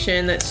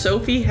conversation that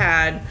Sophie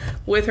had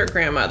with her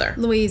grandmother.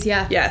 Louise,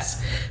 yeah.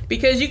 Yes,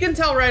 because you can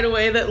tell right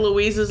away that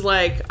Louise is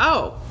like,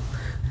 oh,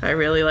 I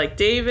really like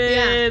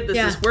David.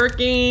 This is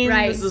working.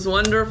 Right. This is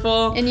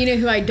wonderful. And you know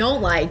who I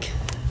don't like?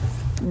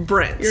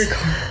 Brent. Your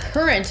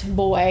current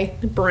boy.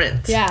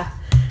 Brent. Yeah.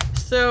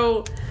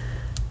 So,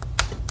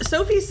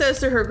 Sophie says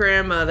to her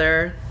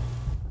grandmother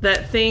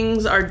that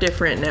things are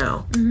different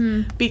now.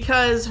 Mm-hmm.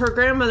 Because her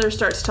grandmother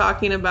starts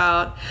talking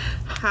about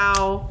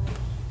how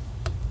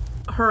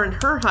her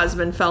and her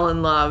husband fell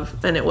in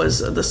love, and it was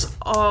this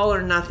all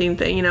or nothing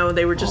thing.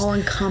 They were just... all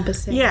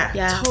encompassing.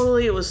 Yeah,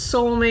 totally. It was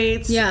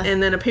soulmates. Yeah.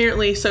 And then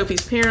apparently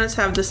Sophie's parents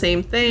have the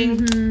same thing.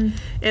 Mm-hmm.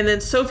 And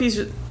then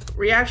Sophie's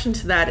reaction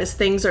to that is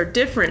things are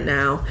different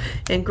now.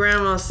 And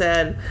Grandma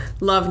said,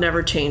 love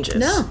never changes.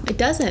 No, it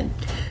doesn't.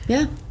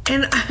 Yeah.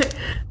 And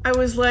I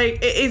was like,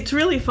 it's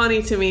really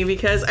funny to me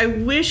because I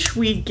wish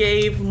we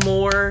gave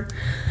more,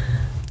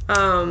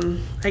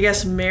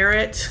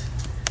 merit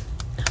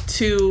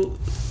to,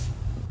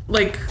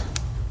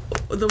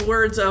 the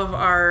words of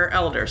our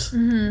elders.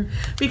 Mm-hmm.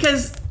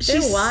 Because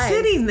she's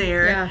sitting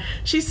there. Yeah.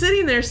 She's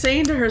sitting there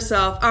saying to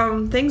herself,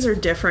 things are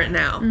different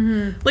now.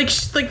 Mm-hmm.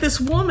 Like this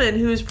woman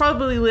who's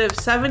probably lived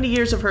 70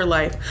 years of her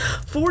life,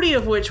 40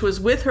 of which was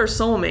with her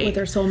soulmate. With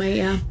her soulmate,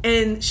 yeah.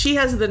 And she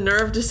has the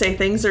nerve to say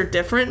things are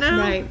different now.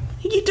 Right.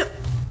 You don't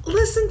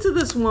listen to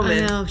this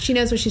woman. I know. She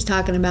knows what she's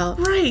talking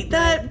about. Right.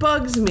 That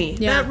bugs me.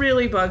 Yeah. That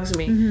really bugs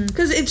me.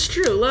 Because it's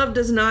true. Love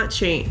does not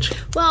change.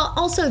 Well,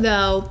 also,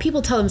 though,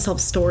 people tell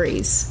themselves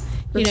stories.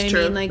 You know what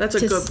I mean? That's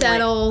a good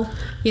settle,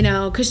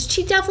 point. Because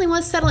she definitely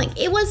was settling.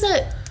 It was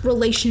a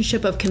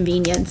relationship of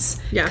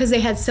convenience. Yeah. Because they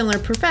had similar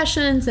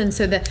professions, and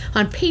so that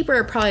on paper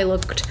it probably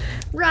looked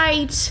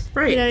right.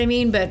 Right. You know what I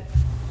mean? But,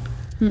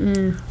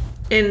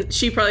 And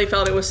she probably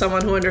felt it was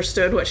someone who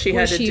understood what she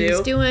had to do. What she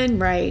was doing.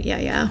 Right.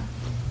 Yeah.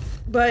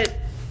 But,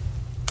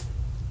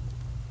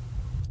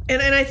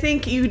 and I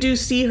think you do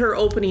see her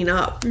opening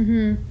up.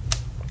 Mm-hmm.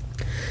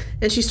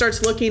 And she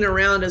starts looking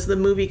around as the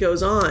movie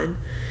goes on.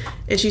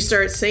 And she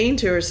starts saying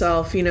to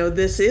herself,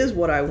 this is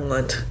what I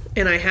want.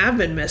 And I have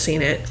been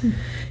missing it.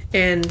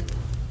 And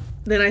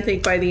then I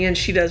think by the end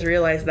she does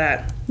realize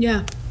that.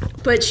 Yeah.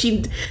 But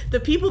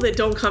the people that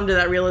don't come to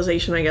that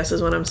realization, I guess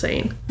is what I'm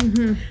saying,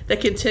 that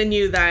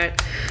continue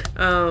that,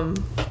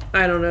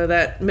 I don't know,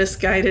 that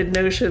misguided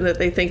notion that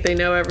they think they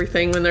know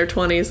everything when they're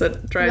 20s,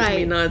 that drives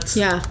me nuts.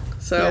 Yeah.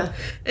 So,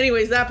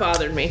 anyways, that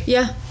bothered me.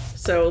 Yeah.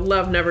 So,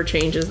 love never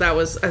changes. I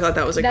thought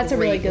that was a That's great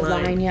a really good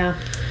line, yeah.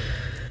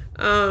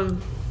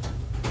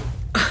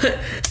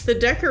 The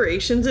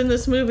decorations in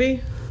this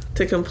movie,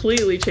 to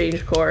completely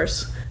change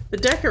course, the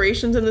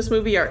decorations in this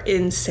movie are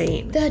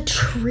insane. The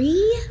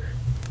tree?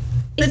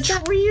 The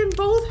tree in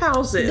both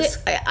houses.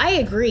 I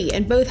agree.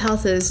 In both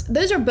houses,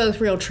 those are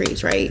both real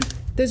trees, right?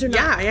 Those are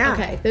not. Yeah.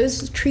 Okay,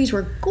 those trees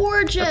were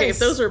gorgeous. Okay, if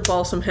those are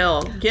Balsam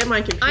Hill, get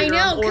my computer. I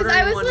know, because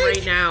I was like,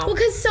 right now. Well,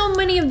 because so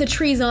many of the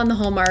trees on the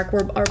Hallmark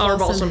are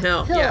Balsam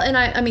Hill. Yeah. And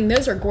I mean,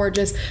 those are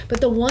gorgeous.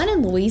 But the one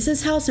in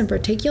Louise's house in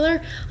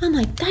particular, I'm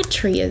like, that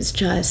tree is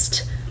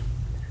just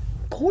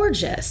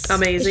gorgeous.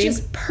 Amazing. It's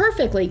just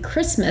perfectly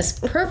Christmas,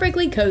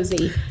 perfectly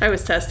cozy. I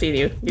was testing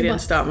you. You didn't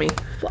stop me.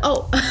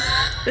 Oh.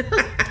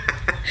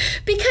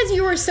 Because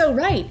you were so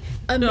right.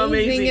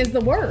 Amazing is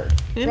the word.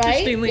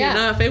 Interestingly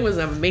enough, it was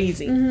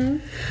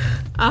amazing.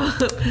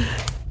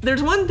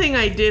 There's one thing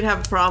I did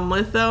have a problem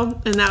with,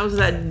 though, and that was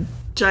that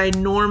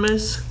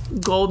ginormous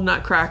gold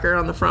nutcracker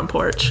on the front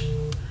porch.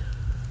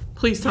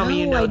 Please tell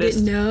me you noticed.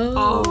 I didn't know.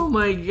 Oh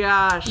my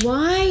gosh.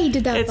 Why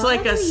did that It's bother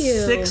like a you?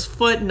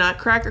 6-foot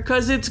nutcracker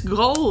because it's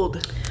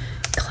gold.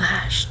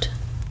 Clashed.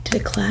 Did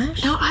it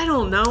clash? No, I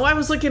don't know. I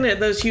was looking at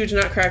those huge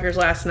nutcrackers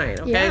last night,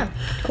 okay? Yeah,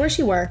 of course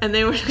you were. And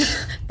they were...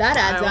 That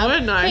adds up.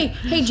 Wouldn't I?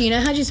 Hey,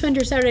 Gina, how'd you spend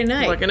your Saturday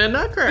night? Looking at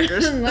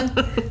nutcrackers.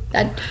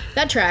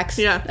 that tracks.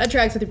 Yeah. That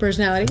tracks with your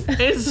personality.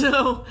 And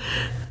so,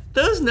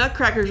 those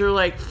nutcrackers are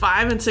like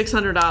 $500 and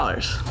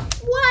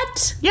 $600.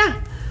 What?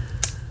 Yeah.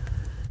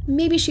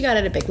 Maybe she got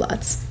it at Big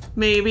Lots.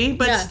 Maybe,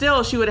 but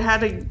still, she would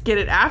have had to get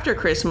it after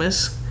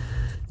Christmas,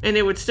 and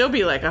it would still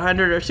be like $100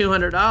 or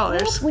 $200.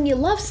 Well, when you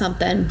love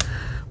something...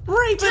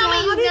 Right, Tell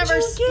me you've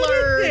never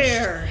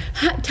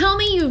splurged. Tell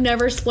me you've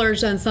never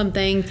splurged on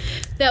something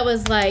that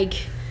was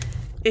like...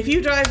 If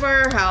you drive by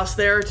our house,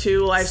 there are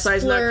 2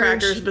 life-size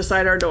nutcrackers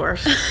beside our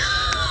doors.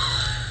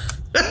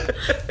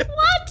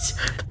 What?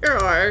 There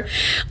are.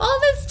 All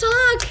this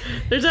talk.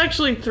 There's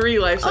actually 3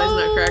 life-size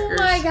nutcrackers.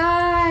 Oh my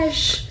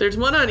gosh. There's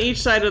one on each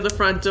side of the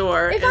front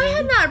door. If I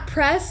had not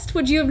pressed,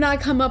 would you have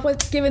not come up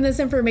with giving this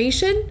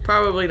information?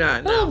 Probably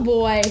not, no. Oh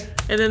boy.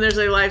 And then there's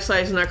a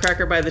life-size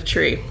nutcracker by the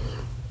tree.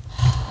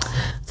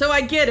 So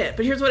I get it,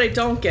 but here's what I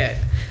don't get.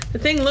 The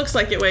thing looks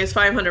like it weighs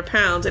 500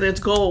 pounds, and it's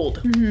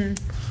gold. Mm-hmm.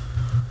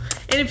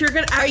 And if you're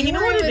gonna, you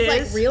know what it is?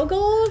 Like real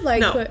gold?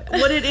 Like no,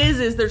 what it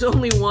is there's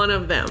only one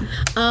of them.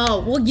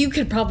 Oh, well, you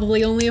could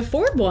probably only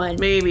afford one.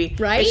 Maybe,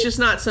 right? It's just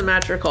not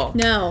symmetrical.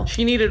 No,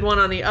 she needed one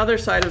on the other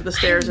side of the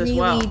stairs as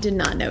well. I really did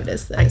not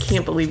notice this. I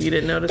can't believe you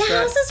didn't notice that. The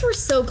houses were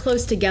so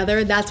close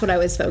together. That's what I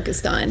was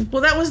focused on.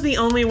 Well, that was the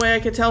only way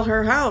I could tell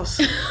her house.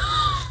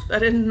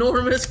 That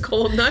enormous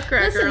gold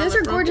nutcracker. Listen, those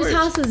are gorgeous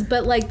houses,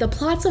 but like the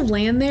plots of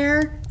land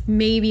there,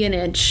 maybe an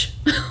inch.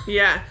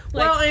 Yeah.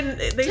 Like well, and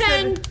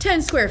they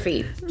 10 square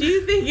feet. Do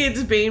you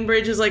think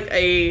Bainbridge is like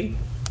a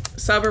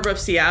suburb of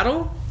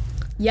Seattle?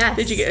 Yes.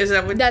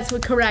 That's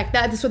correct.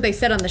 That's what they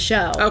said on the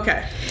show.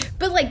 Okay.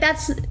 But like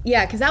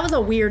because that was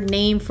a weird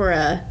name for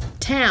a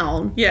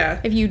town.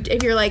 Yeah. If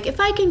you're like, if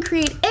I can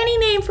create any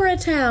name for a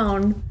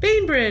town,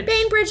 Bainbridge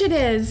it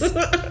is.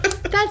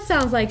 That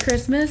sounds like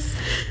Christmas.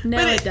 No,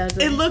 it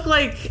doesn't.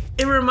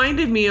 It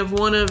reminded me of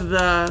one of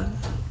the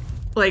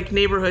like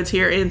neighborhoods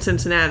here in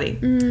Cincinnati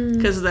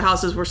because the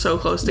houses were so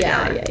close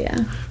together.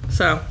 Yeah.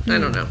 So I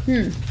don't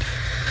know.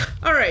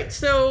 All right,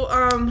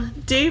 so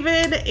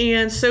David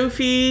and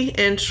Sophie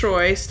and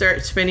Troy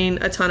start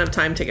spending a ton of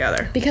time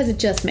together. Because it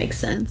just makes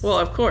sense. Well,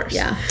 of course.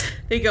 Yeah.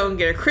 They go and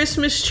get a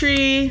Christmas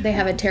tree. They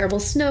have a terrible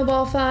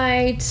snowball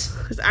fight.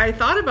 I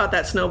thought about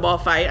that snowball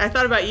fight. I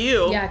thought about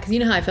you. Yeah, because you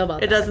know how I feel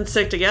about that. It doesn't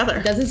stick together.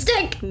 It doesn't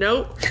stick.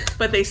 Nope.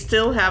 But they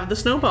still have the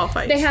snowball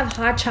fight. They have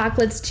hot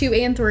chocolates 2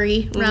 and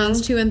 3,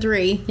 rounds 2 and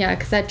 3. Yeah,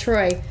 because that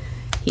Troy,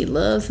 he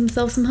loves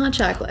himself some hot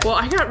chocolate. Well,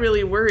 I got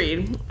really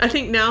worried. I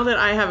think now that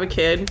I have a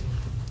kid...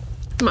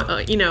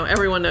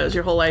 everyone knows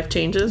your whole life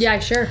changes. Yeah,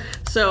 sure.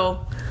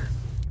 So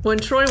when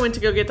Troy went to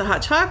go get the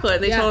hot chocolate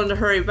and they told him to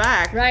hurry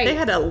back, they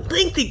had a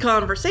lengthy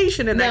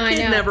conversation and that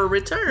kid never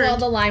returned. Well,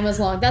 the line was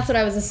long. That's what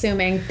I was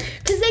assuming.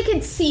 Because they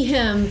could see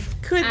him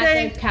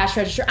at the cash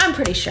register. I'm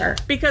pretty sure.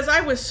 Because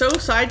I was so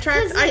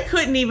sidetracked, I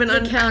couldn't even...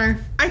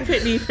 counter. I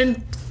couldn't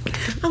even...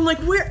 I'm like,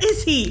 where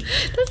is he?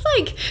 That's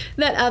like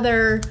that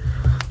other...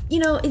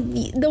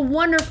 the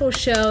wonderful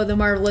show, The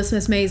Marvelous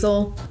Miss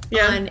Maisel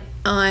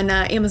on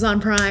Amazon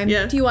Prime.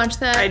 Yeah. Do you watch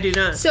that? I do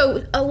not.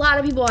 So a lot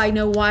of people I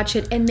know watch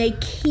it, and they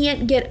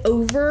can't get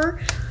over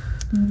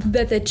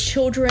that the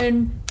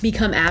children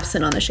become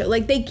absent on the show.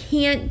 Like, they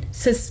can't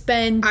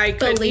suspend I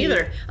couldn't belief.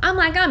 either. I'm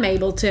like, I'm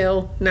able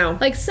to. No.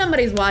 Like,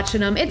 somebody's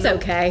watching them. It's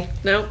okay.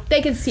 Nope.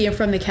 They can see it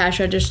from the cash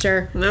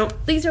register. Nope.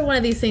 These are one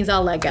of these things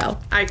I'll let go.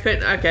 I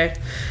couldn't. Okay.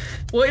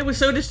 Well, it was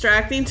so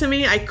distracting to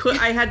me. I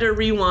had to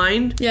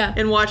rewind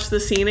and watch the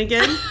scene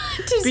again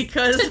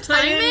because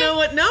I didn't know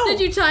what. No, did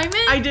you time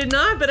it? I did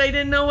not, but I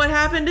didn't know what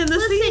happened in the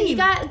scene. Listen, you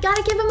got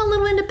to give him a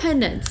little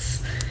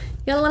independence.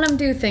 You gotta let them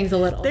do things a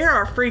little. There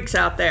are freaks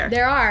out there.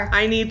 There are.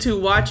 I need to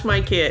watch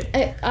my kid.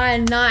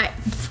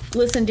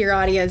 Listen, dear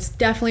audience,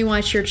 definitely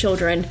watch your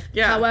children.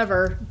 Yeah.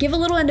 However, give a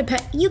little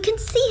independence. You can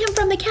see him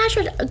from the cash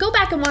register. Go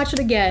back and watch it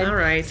again. All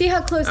right. See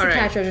how close the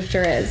cash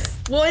register is.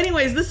 Well,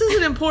 anyways, this is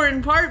an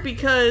important part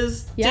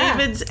because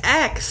David's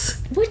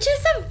ex. Which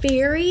is a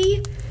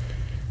very...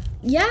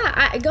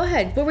 Yeah, go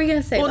ahead. What were you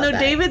going to say about that?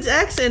 David's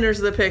ex enters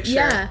the picture.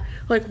 Yeah.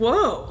 Like,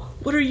 whoa,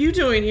 what are you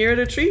doing here at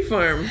a tree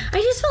farm? I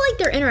just felt like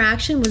their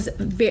interaction was,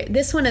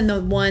 this one and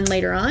the one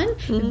later on,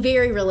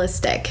 very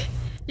realistic.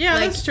 Yeah,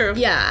 that's true.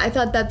 Yeah, I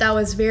thought that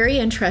was very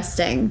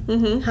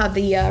interesting how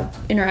the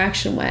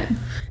interaction went.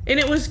 And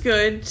it was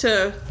good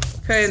to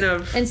kind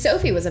of... And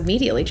Sophie was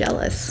immediately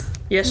jealous.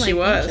 Yes, she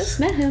was. I just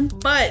met him.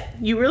 But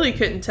you really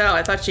couldn't tell.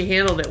 I thought she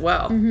handled it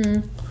well.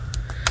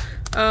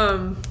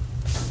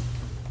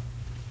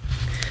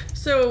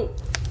 So...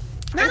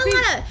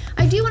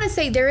 I do want to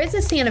say there is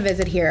a Santa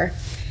visit here.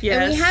 Yes.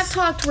 And we have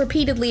talked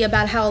repeatedly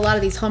about how a lot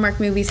of these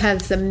Hallmark movies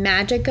have the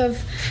magic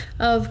of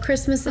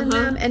Christmas in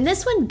them, and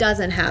this one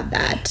doesn't have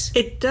that.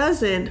 It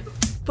doesn't,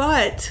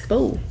 but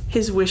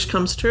his wish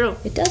comes true.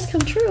 It does come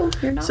true.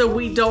 You're not wrong.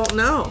 We don't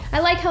know. I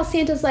like how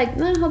Santa's like,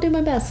 I'll do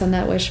my best on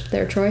that wish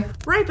there, Troy.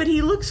 Right, but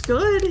he looks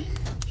good.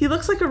 He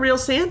looks like a real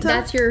Santa.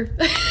 That's your...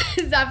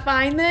 Is that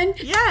fine then?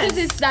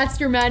 Yes.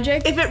 That's your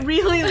magic? If it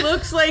really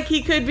looks like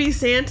he could be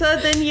Santa,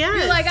 then yes.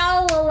 You're like,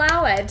 I'll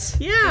allow it.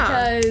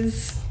 Yeah.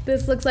 Because...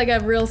 This looks like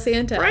a real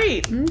Santa.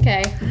 Right.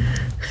 Okay.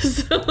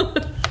 So,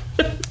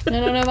 I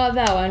don't know about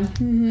that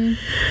one.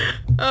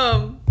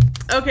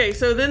 Okay,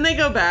 so then they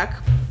go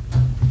back,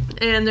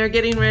 and they're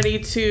getting ready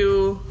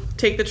to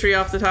take the tree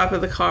off the top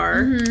of the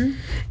car.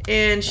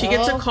 And she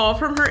gets a call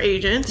from her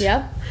agent.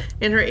 Yep.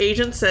 And her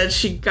agent says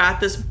she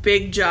got this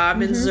big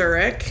job in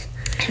Zurich.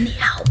 In the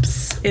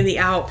Alps. In the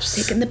Alps.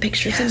 Taking the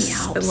pictures in the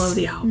Alps. I love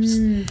the Alps.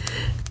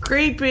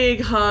 Great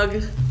big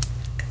hug.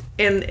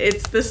 And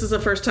this is the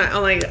first time,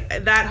 I'm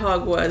like, that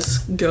hug was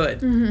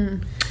good.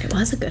 It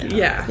was a good hug.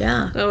 Yeah.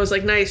 Yeah. I was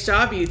like, nice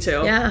job, you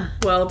two. Yeah.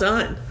 Well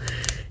done.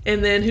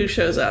 And then who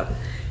shows up?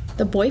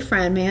 The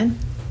boyfriend, man.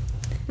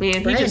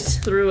 Man, Brent. He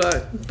just threw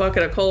a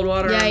bucket of cold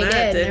water on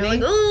that, didn't he?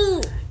 Like,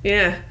 ooh.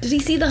 Yeah. Did he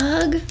see the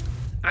hug?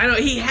 I know,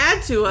 he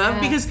had to have,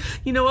 because,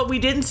 you know what, we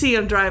didn't see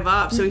him drive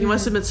up, so he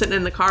must have been sitting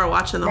in the car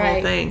watching the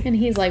whole thing. And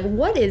he's like,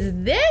 what is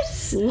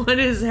this? What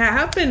is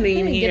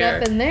happening here?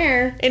 Get up in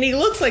there. And he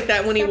looks like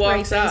that when he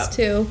walks up.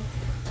 Too.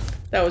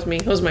 That was me.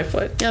 That was my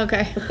foot.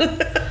 Okay.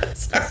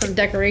 Some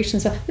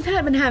decorations. We've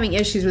been having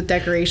issues with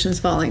decorations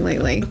falling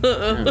lately. I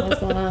don't know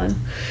what's going on.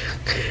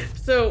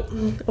 So,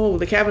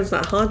 the cabin's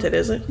not haunted,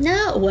 is it?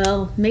 No.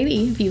 Well,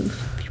 maybe if you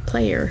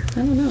play her. I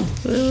don't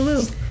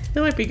know. That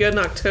might be good in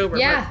October.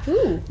 Yeah. But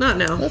ooh. Not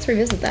now. Let's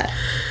revisit that.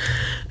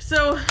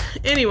 So,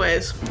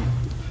 anyways,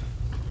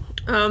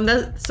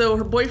 so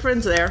her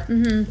boyfriend's there,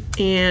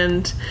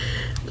 and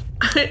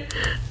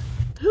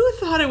who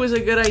thought it was a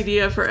good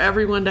idea for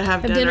everyone to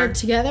have dinner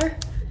together?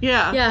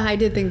 Yeah. Yeah, I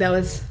did think that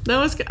was.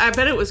 I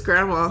bet it was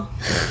Grandma.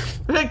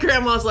 I bet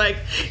Grandma's like,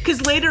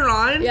 because later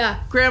on,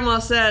 Grandma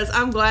says,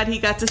 "I'm glad he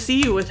got to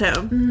see you with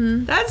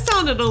him." That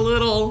sounded a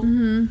little.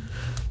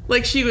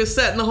 Like she was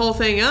setting the whole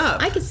thing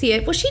up. I could see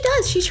it. Well, she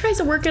does. She tries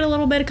to work it a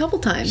little bit a couple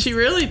times. She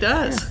really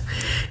does.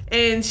 Yeah.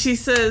 And she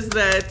says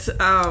that,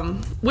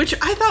 which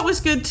I thought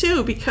was good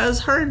too,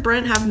 because her and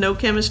Brent have no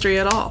chemistry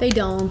at all. They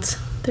don't.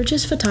 They're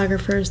just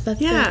photographers. They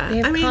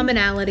have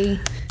commonality.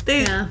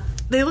 They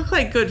look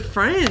like good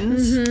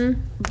friends,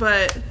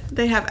 but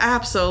they have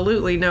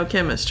absolutely no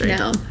chemistry.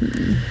 No.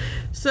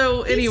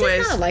 So, anyways.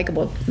 He's not a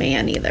likable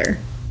man either.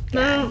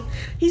 No.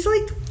 He's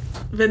like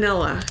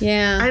vanilla.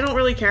 Yeah. I don't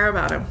really care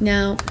about him.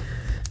 No.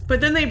 But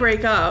then they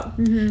break up.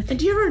 And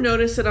do you ever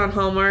notice it on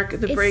Hallmark?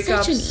 The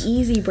breakups. It's such an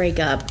easy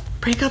breakup.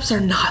 Breakups are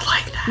not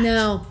like that.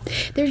 No.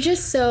 They're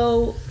just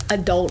so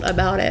adult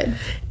about it.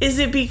 Is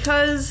it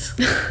because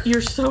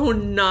you're so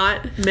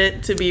not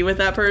meant to be with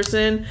that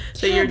person?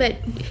 But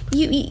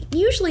you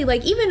usually,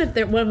 like, even if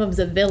one of them's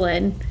a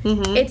villain,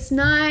 it's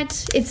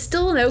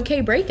still an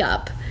okay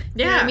breakup.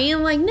 You know what I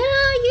mean? Like, nah,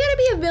 you gotta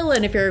be a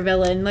villain if you're a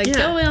villain. Like,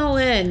 go all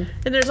in.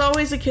 And there's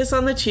always a kiss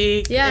on the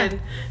cheek. Yeah. And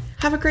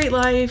have a great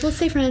life. Let's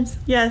stay friends.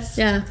 Yes.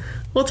 Yeah.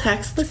 We'll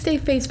text. Let's stay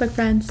Facebook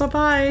friends.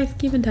 Bye-bye. Let's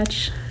keep in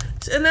touch.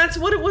 And that's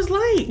what it was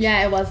like.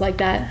 Yeah, it was like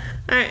that.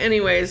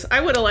 Anyways, I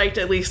would have liked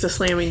at least a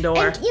slamming door.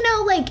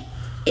 And, like,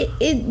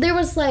 there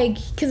was, like,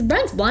 because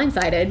Brent's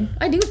blindsided.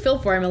 I do feel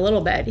for him a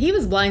little bit. He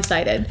was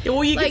blindsided.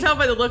 Well, you can tell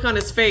by the look on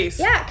his face.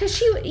 Yeah, because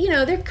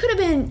there could have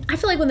been, I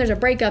feel like when there's a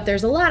breakup,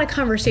 there's a lot of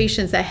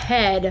conversations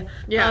ahead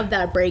of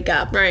that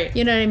breakup. Right.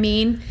 You know what I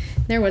mean?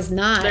 There was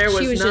not. There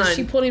was none.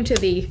 She pulled him to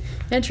the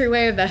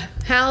entryway of the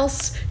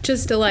house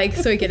just to, like,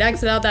 so he could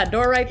exit out that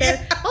door right there.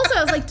 Yeah. Also,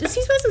 I was like, is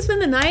he supposed to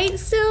spend the night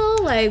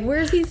still? Like,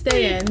 where's he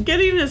staying?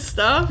 Getting his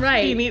stuff?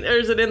 Right. Or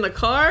is it in the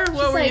car?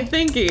 What were you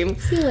thinking?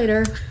 See you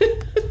later.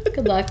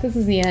 Good luck. This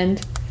is the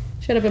end.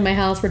 Shut up in my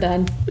house. We're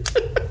done.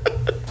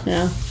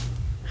 Yeah.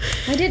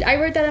 I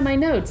wrote that in my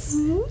notes.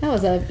 That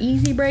was an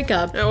easy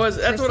breakup.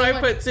 That's what I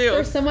put too.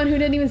 For someone who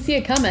didn't even see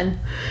it coming.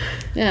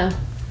 Yeah.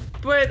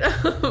 But,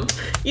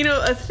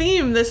 a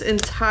theme this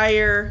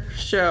entire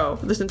show,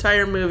 this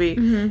entire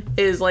movie,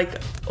 is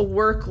like a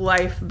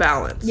work-life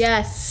balance.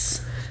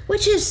 Yes.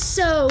 Which is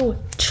so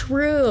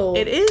true.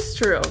 It is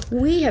true.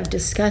 We have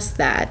discussed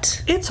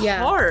that. It's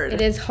hard.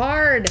 It is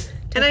hard.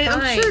 And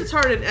I'm sure it's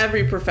hard in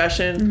every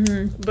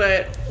profession,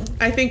 but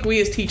I think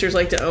we as teachers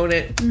like to own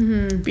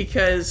it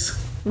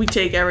because we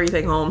take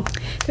everything home.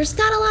 There's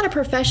not a lot of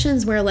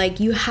professions where,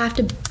 like, you have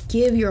to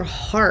give your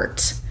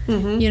heart, you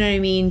know what I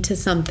mean, to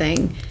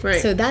something.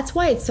 Right. So that's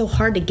why it's so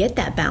hard to get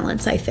that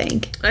balance, I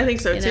think. I think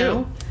so, too.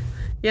 Know?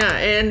 Yeah,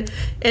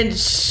 and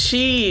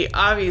she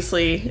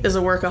obviously is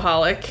a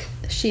workaholic.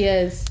 She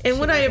is. And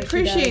what I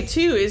appreciate,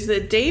 too, is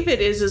that David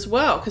is as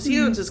well, because he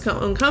owns his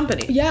own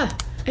company. Yeah.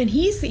 And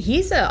he's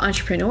an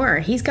entrepreneur.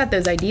 He's got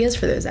those ideas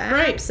for those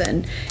apps, right.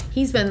 And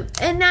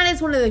and that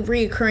is one of the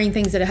reoccurring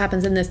things that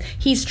happens in this.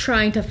 He's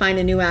trying to find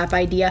a new app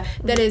idea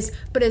but is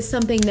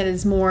something that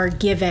is more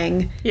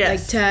giving,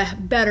 like to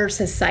better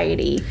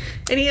society.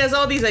 And he has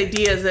all these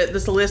ideas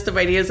this list of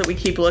ideas that we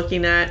keep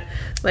looking at,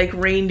 like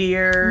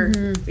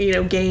reindeer,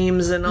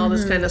 games and all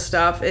this kind of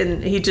stuff.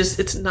 And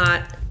it's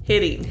not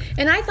hitting.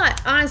 And I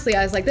thought, honestly,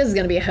 I was like, this is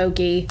going to be a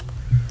hokey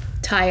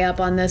tie up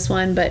on this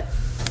one, but.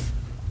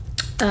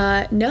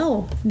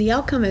 No, the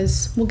outcome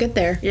is we'll get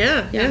there.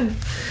 Yeah.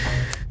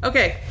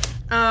 Okay.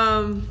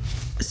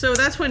 So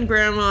that's when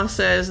Grandma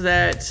says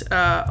that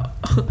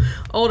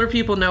older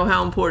people know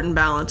how important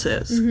balance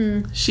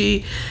is.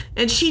 She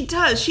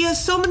does. She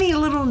has so many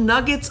little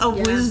nuggets of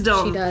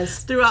wisdom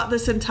throughout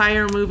this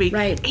entire movie.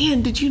 Right.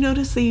 And did you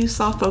notice they used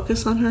soft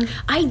focus on her?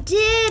 I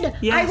did.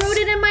 Yes. I wrote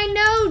it in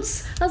my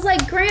notes. I was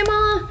like,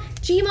 Grandma,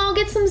 G-Mal,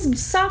 get some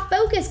soft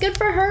focus. Good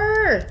for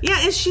her. Yeah,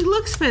 and she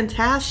looks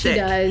fantastic. She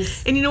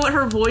does. And you know what?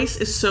 Her voice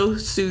is so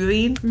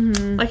soothing.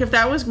 Like, if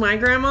that was my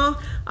grandma,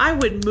 I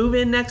would move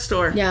in next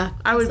door. Yeah,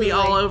 I would be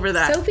all over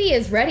that. Sophie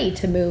is ready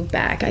to move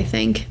back, I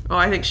think. Oh,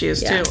 I think she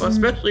is too.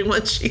 Especially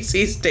once she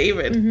sees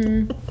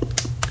David.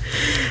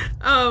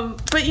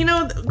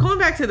 But, going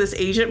back to this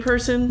agent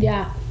person.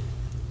 Yeah.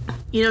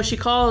 She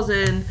calls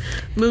and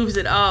moves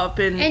it up.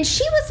 And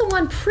she was the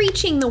one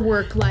preaching the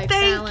work-life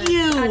balance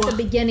at the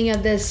beginning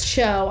of this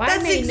show.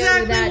 That's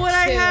exactly what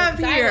I have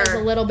here. I was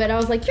a little bit, I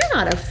was like, you're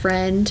not a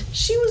friend.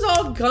 She was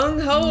all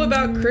gung-ho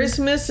about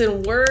Christmas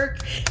and work,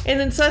 and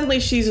then suddenly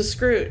she's a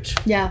Scrooge.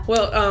 Yeah.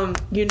 Well,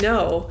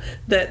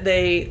 that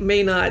they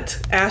may not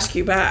ask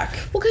you back.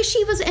 Well, because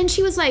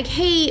she was like,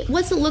 hey,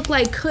 what's it look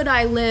like? Could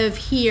I live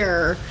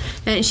here?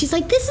 And she's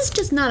like, this is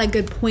just not a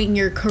good point in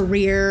your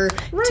career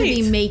to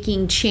be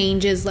making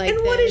changes like this.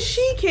 And what does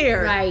she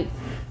care? Right.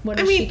 What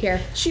does she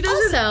care? She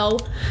doesn't.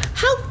 Also,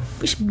 how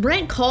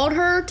Brent called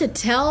her to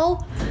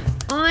tell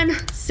on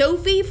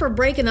Sophie for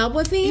breaking up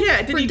with me.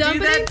 Yeah, did he do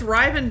that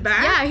driving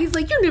back? Yeah, he's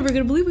like, you're never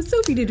going to believe what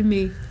Sophie did to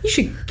me. You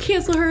should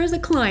cancel her as a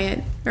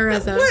client. Or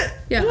as a... What?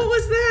 Yeah. What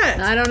was that?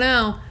 I don't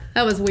know.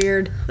 That was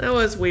weird. I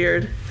don't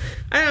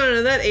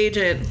know. That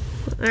agent...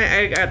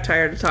 I got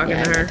tired of talking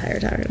to her. I got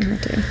tired of talking to her,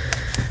 too.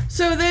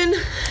 So then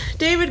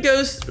David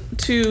goes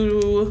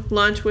to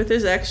lunch with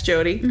his ex,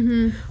 Jody,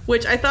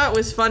 which I thought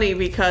was funny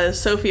because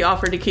Sophie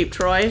offered to keep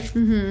Troy.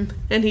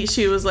 And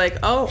she was like,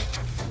 oh,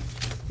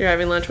 you're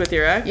having lunch with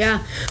your ex?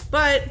 Yeah.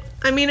 But,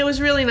 it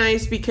was really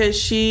nice because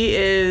she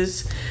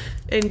is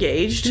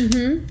engaged.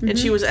 And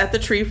she was at the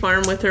tree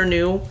farm with her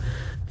new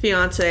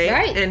fiance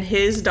and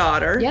his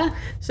daughter. Yeah.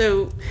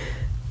 So...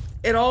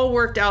 it all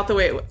worked out the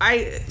way I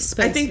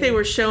think they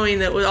were showing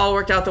that it all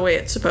worked out the way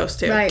it's supposed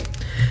to. Right.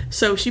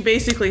 So she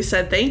basically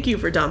said, thank you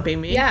for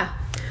dumping me. Yeah.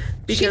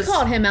 She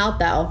called him out,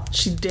 though.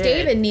 She did.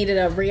 David needed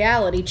a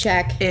reality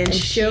check, and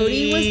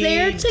Jody was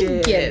there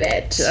to give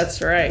it.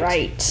 That's right.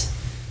 Right.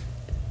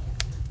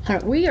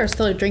 We are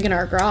still drinking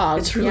our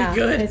grog. It's really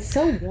good. It's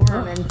so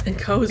warm and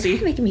cozy.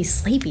 It's making me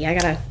sleepy. I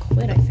gotta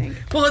quit, I think.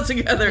 Pull it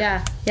together.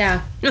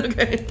 Yeah.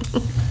 Okay.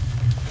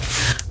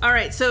 All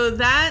right, so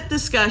that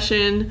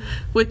discussion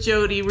with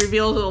Jody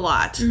reveals a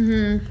lot.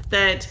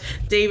 That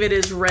David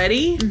is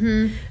ready,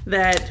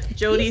 that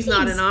Jody's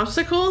not an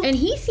obstacle. And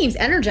he seems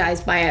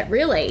energized by it,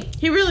 really.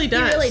 He really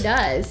does. He really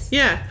does.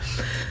 Yeah.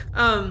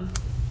 And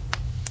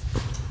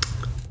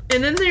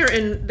then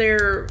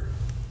they're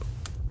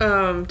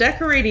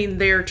decorating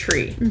their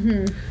tree.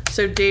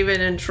 So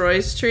David and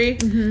Troy's tree.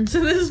 So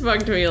this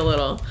bugged me a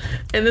little.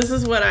 And this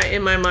is what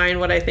in my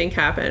mind, what I think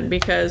happened.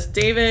 Because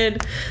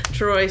David,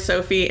 Troy,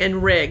 Sophie,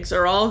 and Riggs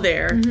are all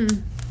there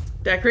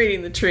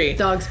decorating the tree.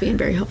 Dog's being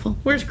very helpful.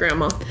 Where's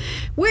Grandma?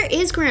 Where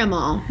is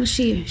Grandma? Was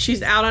she?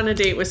 She's out on a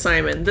date with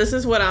Simon. This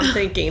is what I'm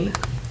thinking.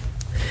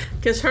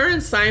 Because her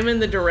and Simon,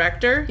 the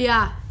director.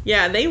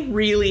 Yeah, they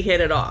really hit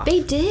it off.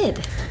 They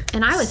did.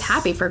 And I was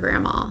happy for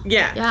Grandma.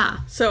 Yeah.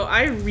 So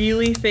I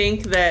really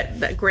think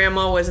that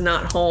Grandma was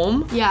not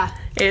home. Yeah.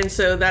 And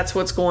so that's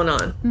what's going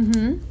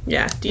on.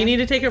 Yeah. Do you need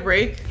to take a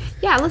break?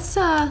 Yeah, let's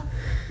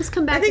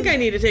come back. I think I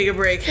need to take a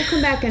break. We'll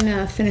come back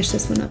and finish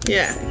this one up.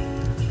 Yeah.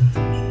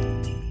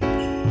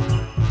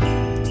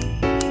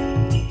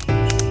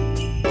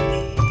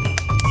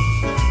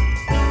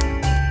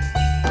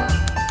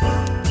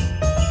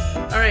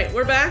 All right,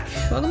 we're back.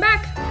 Welcome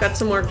back. Got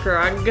some more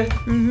grog.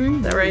 Mm-hmm.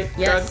 Is that right?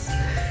 Yes. Grog.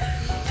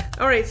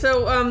 All right,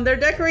 so they're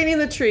decorating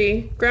the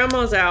tree.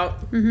 Grandma's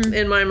out. Mm-hmm.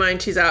 In my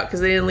mind, she's out because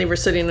they didn't leave her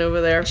sitting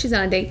over there. She's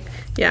on a date.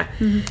 Yeah.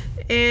 Mm-hmm.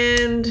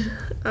 And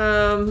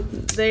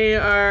they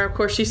are, of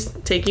course, she's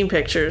taking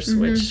pictures,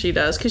 which she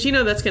does, because you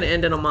know that's going to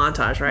end in a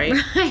montage, right?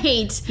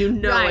 Right. You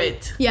know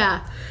it.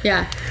 Yeah.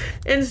 Yeah.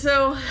 And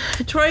so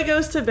Troy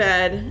goes to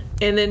bed,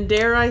 and then,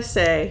 dare I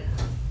say,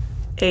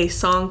 a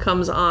song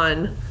comes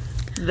on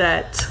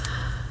that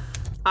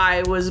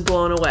I was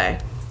blown away.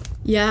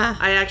 Yeah.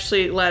 I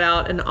actually let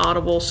out an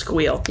audible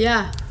squeal.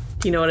 Yeah.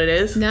 Do you know what it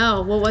is?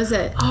 No. What was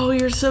it? Oh,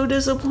 you're so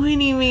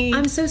disappointing me.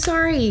 I'm so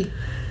sorry.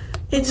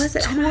 It's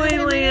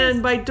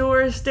Toyland by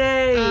Doris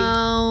Day.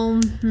 Oh.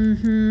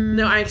 Mm-hmm.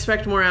 No, I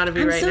expect more out of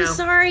you right now. I'm so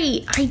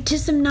sorry. I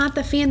just am not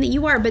the fan that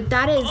you are, but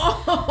that is...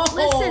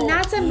 Listen,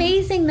 that's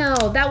amazing,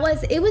 though.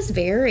 It was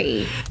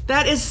very...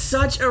 That is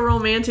such a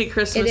romantic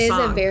Christmas song.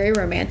 It is a very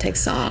romantic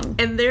song.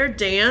 And their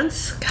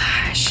dance...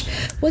 Gosh.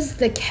 Was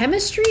the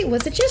chemistry...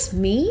 Was it just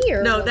me?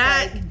 Or no,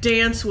 that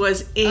dance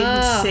was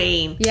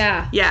insane.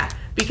 Yeah. Yeah.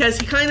 Because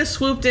he kind of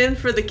swooped in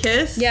for the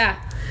kiss.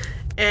 Yeah.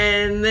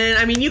 And then,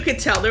 I mean, you could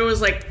tell there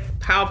was like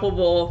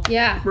palpable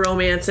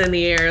romance in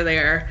the air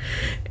there.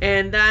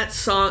 And that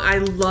song, I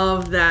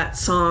love that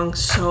song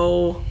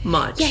so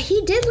much. Yeah,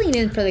 he did lean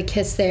in for the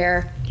kiss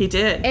there. He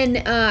did.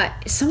 And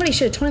somebody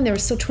should have told him there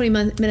was still 20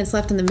 minutes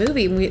left in the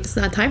movie. It's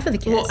not time for the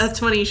kiss. Well, that's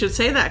funny you should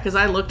say that because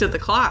I looked at the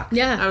clock.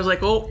 Yeah. I was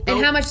like, oh.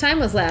 And how much time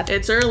was left?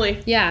 It's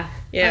early. Yeah.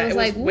 Yeah, I was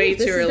like, way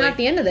too early. This is not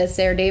the end of this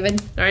there,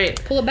 David. All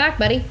right. Pull it back,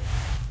 buddy.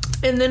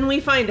 And then we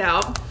find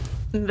out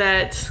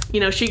that,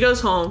 she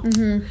goes home,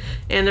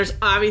 and there's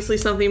obviously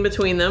something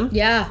between them.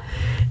 Yeah.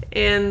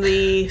 And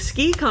the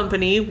ski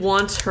company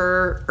wants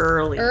her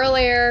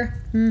earlier.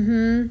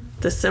 Mm-hmm.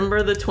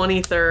 December the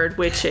 23rd,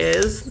 which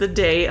is the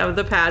day of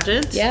the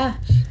pageant. Yeah.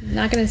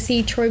 Not going to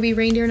see Troy be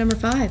reindeer number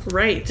 5.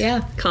 Right.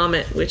 Yeah.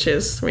 Comet, which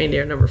is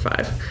reindeer number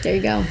 5. There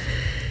you go.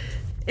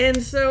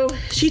 And so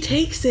she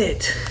takes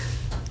it,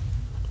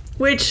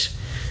 which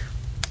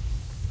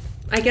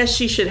I guess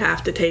she should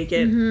have to take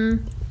it.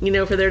 Mm-hmm.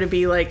 For there to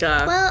be like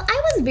a... Well,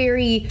 I was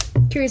very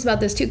curious about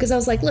this too, because I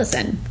was like,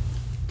 listen,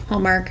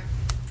 Hallmark,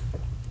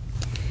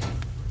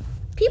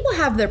 people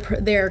have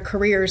their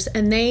careers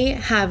and they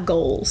have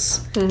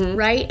goals,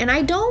 right? And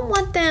I don't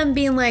want them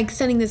being like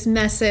sending this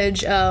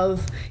message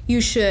of you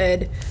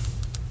should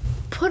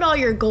put all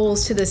your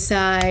goals to the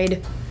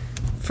side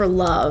for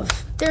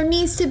love. There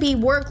needs to be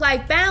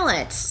work-life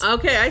balance.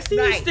 Okay, I see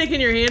you sticking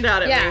your hand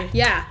out at me.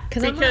 Yeah.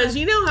 Because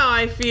you know how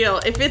I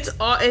feel. If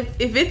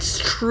it's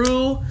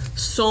true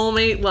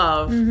soulmate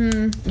love,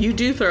 you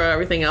do throw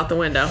everything out the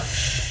window.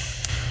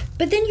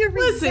 But then you're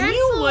resentful. Listen,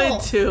 you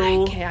would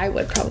too. Okay, I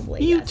would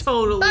probably. You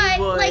totally would.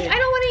 But like, I don't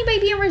want anybody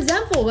being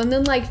resentful. And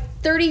then like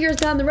 30 years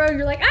down the road,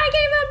 you're like, I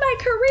gave up my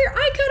career.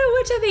 I could have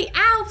went to the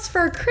Alps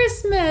for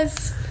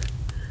Christmas.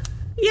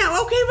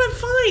 Yeah, okay, but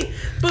fine.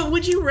 But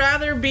would you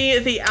rather be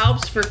at the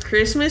Alps for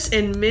Christmas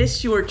and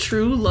miss your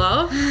true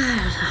love?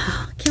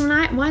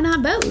 Why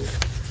not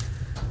both?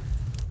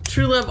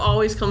 True love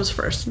always comes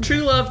first.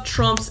 True love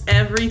trumps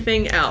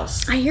everything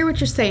else. I hear what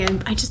you're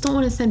saying. I just don't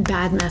want to send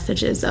bad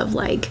messages of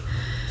like...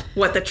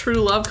 What, the true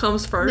love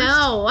comes first?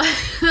 No,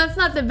 that's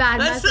not the bad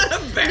message. That's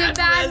not a bad The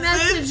bad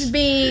message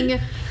being,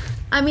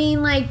 I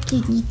mean, like,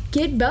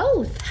 get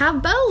both.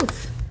 Have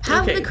both.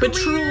 Have the career. But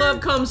true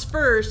love comes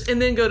first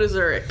and then go to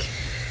Zurich.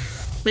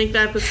 Make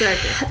that the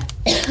second.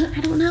 I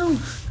don't know.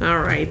 All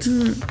right.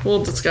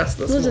 We'll discuss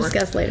this more. We'll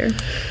discuss later.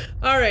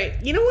 All right.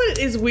 You know what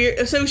is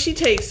weird? So she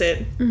takes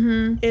it.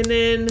 And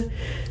then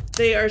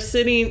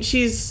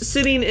she's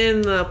sitting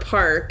in the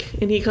park,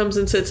 and he comes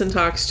and sits and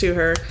talks to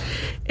her.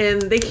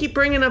 And they keep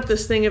bringing up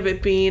this thing of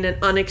it being an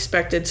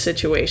unexpected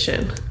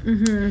situation.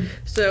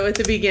 So at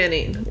the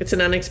beginning, it's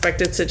an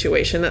unexpected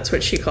situation. That's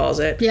what she calls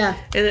it. Yeah.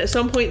 And at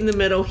some point in the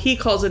middle, he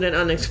calls it an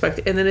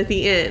unexpected. And then at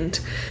the end,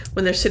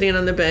 when they're sitting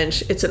on the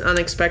bench, it's an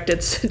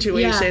unexpected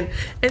situation. Yeah.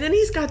 And then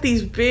he's got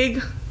these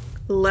big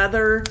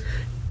leather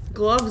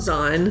gloves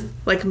on,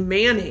 like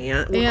man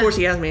hand. Well, of course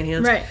he has man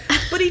hands. Right.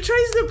 But he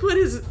tries to put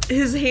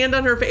his hand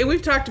on her face.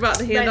 We've talked about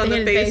the hand on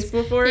the face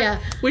before,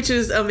 which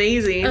is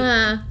amazing.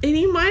 And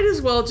he might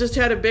as well just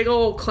had a big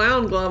old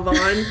clown glove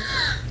on.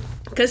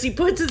 Because he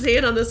puts his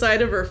hand on the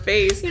side of her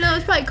face.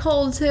 It's probably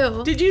cold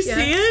too. Did you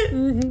see it?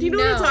 Do you know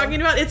what I'm talking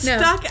about? It's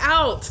stuck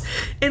out.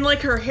 And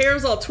like her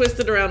hair's all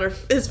twisted around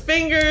his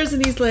fingers.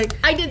 And he's like...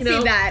 I did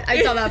see that.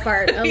 I saw that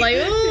part. I'm like,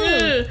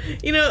 ooh.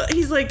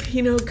 He's like,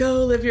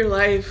 go live your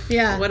life.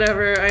 Yeah.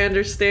 Whatever, I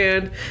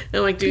understand. And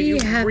I'm like, dude, you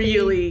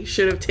really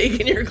should have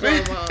taken your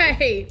glove off.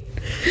 Right.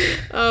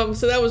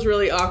 So that was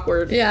really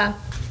awkward. Yeah.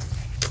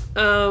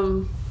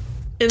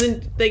 And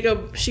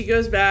then she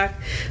goes back,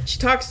 she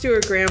talks to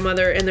her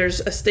grandmother, and there's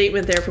a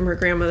statement there from her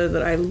grandmother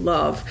that I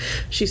love.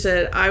 She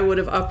said, I would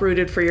have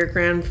uprooted for your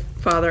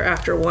grandfather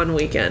after one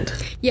weekend.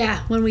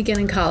 Yeah, one weekend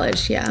in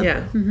college, yeah.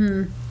 Yeah.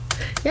 Mm-hmm.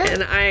 Yeah.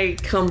 And I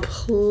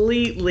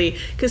completely,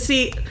 because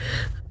see,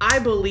 I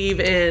believe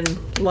in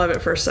love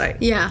at first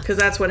sight. Yeah. Because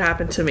that's what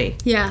happened to me.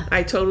 Yeah.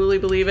 I totally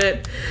believe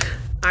it.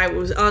 It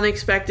was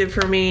unexpected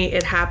for me.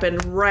 It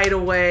happened right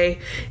away.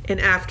 And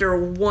after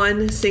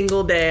one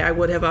single day, I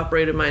would have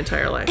uprooted my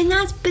entire life.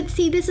 But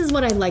see, this is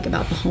what I like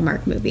about the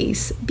Hallmark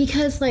movies.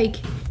 Because, like,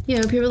 you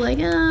know, people are like,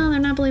 oh, they're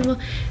not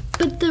believable.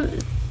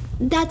 But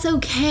that's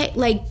okay.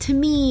 Like, to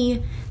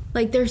me,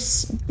 like,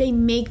 they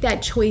make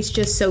that choice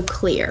just so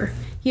clear.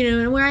 You know,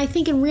 and where I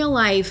think in real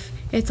life,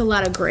 it's a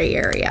lot of gray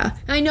area.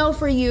 I know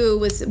for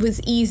you it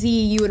was easy.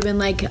 You would have been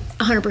like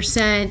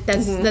 100%.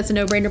 That's a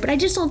no-brainer. But I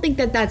just don't think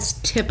that's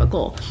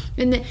typical.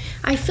 And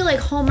I feel like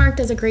Hallmark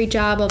does a great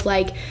job of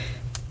like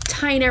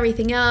tying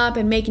everything up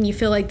and making you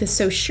feel like they're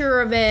so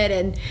sure of it.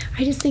 And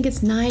I just think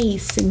it's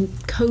nice and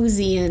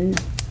cozy, and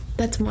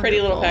that's wonderful.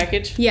 Pretty little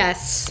package.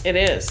 Yes, it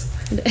is.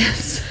 It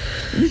is.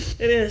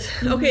 It is.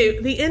 Okay,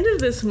 the end of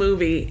this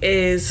movie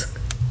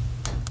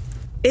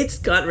it's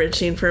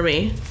gut-wrenching for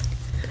me.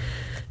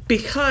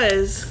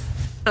 Because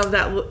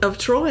of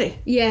Troy.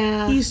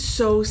 Yeah. He's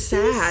so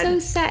sad.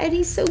 He's so sad, and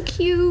he's so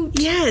cute.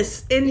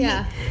 Yes.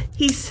 And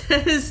he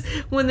says,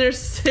 when they're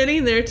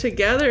sitting there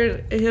together,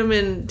 him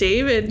and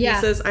David, he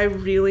says, I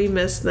really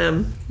miss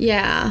them.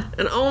 Yeah.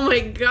 And oh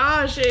my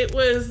gosh,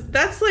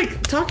 that's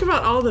like, talk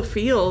about all the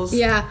feels.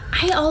 Yeah.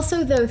 I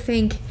also, though, I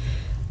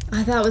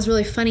thought it was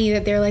really funny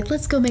that they're like,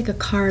 let's go make a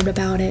card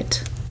about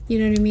it. You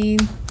know what I mean?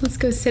 Let's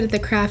go sit at the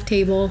craft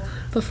table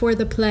before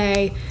the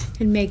play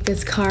and make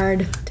this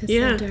card to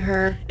send to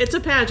her. It's a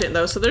pageant,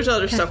 though, so there's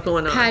other stuff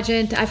going on.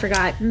 Pageant, I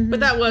forgot. Mm-hmm. But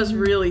that was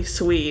really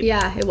sweet.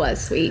 Yeah, it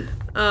was sweet.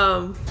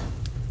 And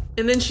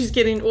then she's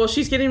getting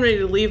ready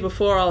to leave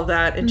before all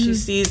that, and she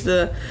sees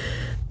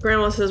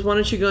Grandma says, why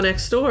don't you go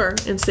next door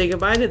and say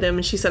goodbye to them?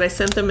 And she said, I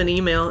sent them an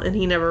email, and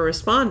he never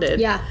responded.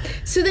 Yeah.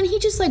 So then he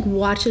just, like,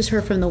 watches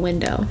her from the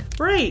window.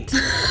 Right.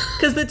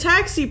 Because the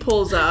taxi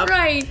pulls up.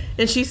 Right.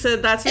 And she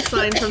said, that's a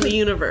sign from the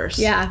universe.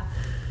 Yeah.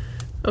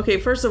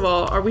 Okay, first of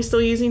all, are we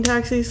still using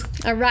taxis?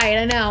 Right,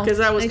 I know. Because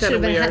that was kind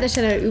of weird. They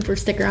should have an Uber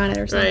sticker on it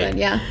or something, right.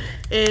 Yeah.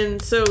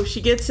 And so she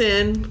gets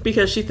in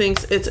because she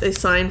thinks it's a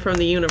sign from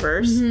the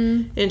universe.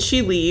 Mm-hmm. And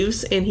she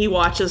leaves, and he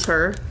watches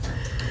her.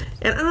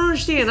 And I don't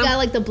understand. He's got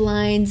like the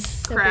blinds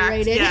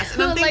separated. Yes.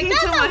 And I'm thinking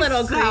like, that's to a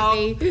little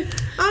creepy.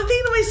 I'm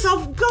thinking to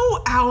myself,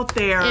 go out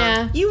there.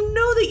 Yeah. You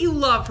know that you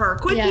love her.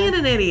 Quit being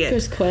an idiot.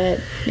 Just quit.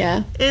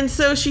 Yeah. And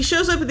so she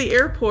shows up at the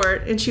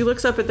airport, and she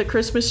looks up at the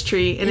Christmas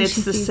tree, and it's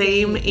the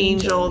same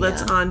angel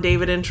that's on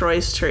David and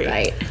Troy's tree.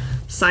 Right.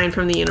 Sign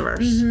from the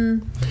universe.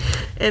 Mm-hmm.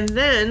 And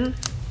then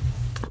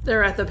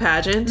they're at the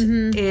pageant,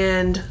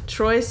 and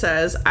Troy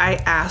says, I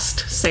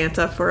asked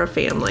Santa for a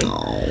family.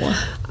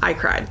 Oh. I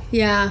cried.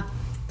 Yeah.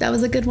 That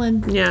was a good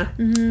one. Yeah.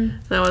 Mm-hmm.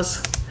 That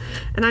was,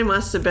 and I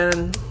must have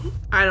been,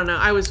 I don't know,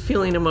 I was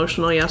feeling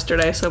emotional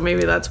yesterday, so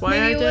maybe that's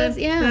why I did.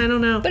 Yeah. I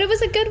don't know. But it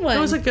was a good one. It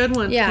was a good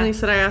one. Yeah. And he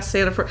said I asked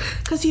Santa for,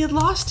 because he had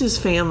lost his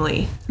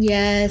family.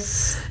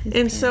 Yes.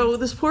 And so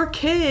this poor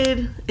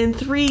kid, in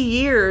 3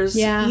 years,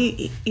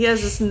 he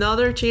has this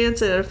another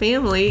chance at a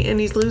family, and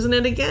he's losing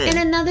it again. And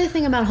another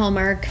thing about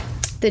Hallmark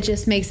that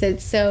just makes it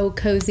so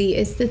cozy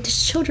is that the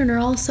children are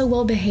all so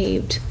well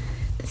behaved.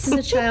 This is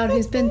a child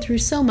who's been through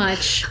so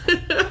much,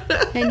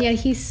 and yet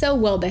he's so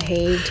well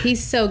behaved.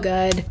 He's so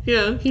good.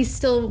 Yeah. He's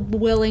still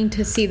willing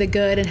to see the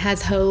good and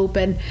has hope,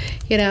 and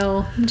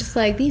I'm just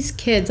like, these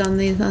kids on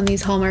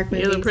these Hallmark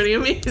movies. Yeah, they're pretty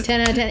amazing.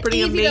 10 out of 10. Pretty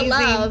Easy amazing. to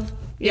love.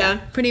 Yeah.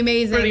 Pretty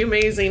amazing. Pretty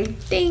amazing.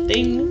 Ding.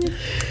 Ding.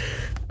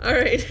 All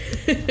right.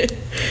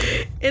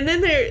 And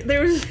then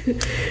there was,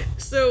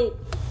 so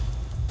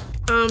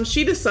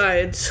she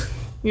decides.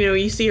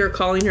 You see her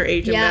calling her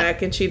agent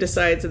back, and she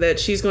decides that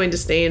she's going to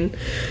stay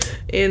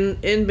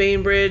in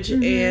Bainbridge,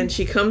 and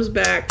she comes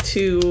back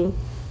to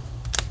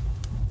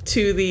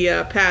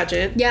the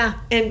pageant. Yeah.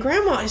 And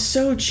Grandma is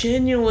so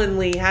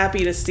genuinely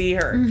happy to see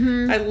her.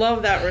 Mm-hmm. I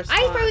love that response.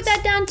 I wrote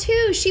that down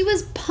too. She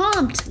was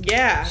pumped.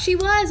 Yeah. She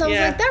was. I was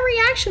like, that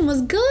reaction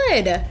was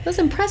good. That was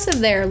impressive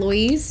there,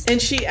 Louise.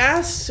 And she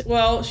asked,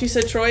 she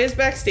said Troy is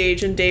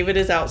backstage and David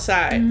is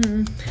outside.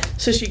 Mm-hmm.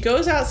 So she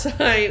goes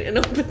outside and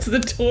opens the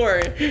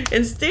door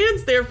and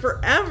stands there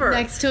forever.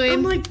 Next to him.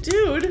 I'm like,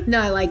 dude.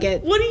 No, I like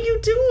it. What are you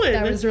doing?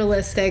 That was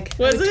realistic.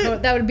 Was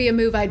it? That would be a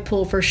move I'd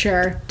pull for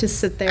sure. Just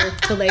sit there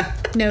till they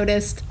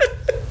noticed.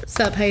 What's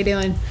up? How you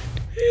doing?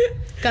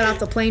 Got off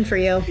the plane for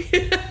you.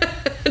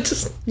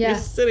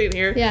 Just sitting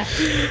here. Yeah.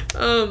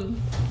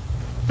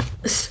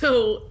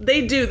 So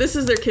they do. This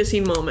is their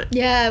kissing moment.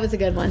 Yeah, it was a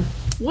good one.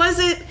 Was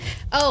it?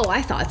 Oh,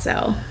 I thought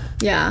so.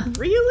 Yeah.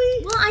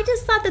 Really? Well, I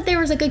just thought that there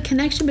was a good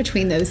connection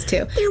between those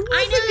two. There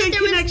was a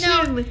good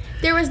connection.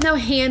 There was no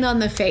hand on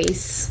the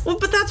face. Well,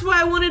 but that's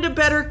why I wanted a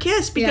better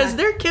kiss, because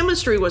their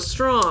chemistry was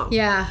strong.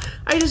 Yeah.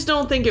 I just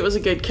don't think it was a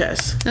good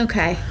kiss.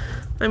 Okay.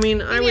 I mean,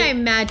 Maybe I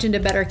imagined a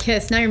better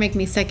kiss. Now you're making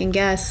me second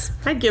guess.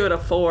 I'd give it a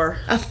 4.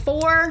 A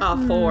 4?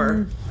 A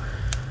 4.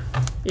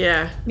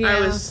 Yeah. I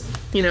was,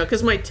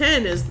 because my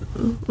 10 is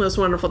the most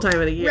wonderful time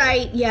of the year.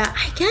 Right, yeah.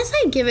 I guess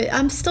I'd give it,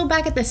 I'm still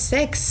back at the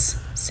 6.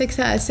 6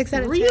 out of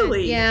 10.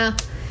 Really? Yeah.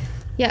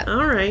 Yeah.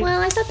 All right.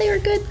 Well, I thought they were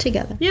good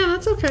together. Yeah,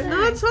 that's okay.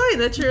 No, that's fine.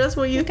 That's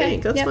what you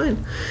think. That's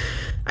fine.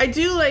 I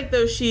do like,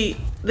 though,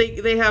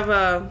 they have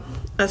a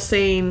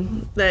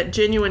saying that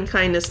genuine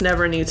kindness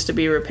never needs to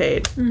be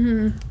repaid.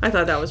 Mm-hmm. I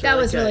thought that was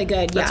really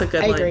good. That's a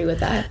good line. I agree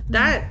with that.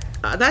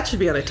 That should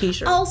be on a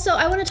t-shirt. Also,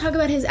 I want to talk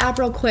about his app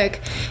real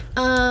quick.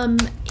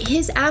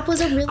 His app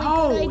was a really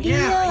good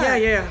idea.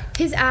 Yeah.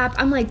 His app,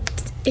 I'm like,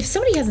 if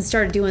somebody hasn't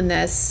started doing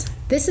this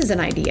is an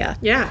idea.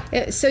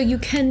 Yeah. So you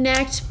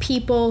connect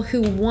people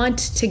who want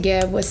to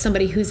give with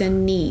somebody who's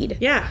in need.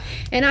 Yeah.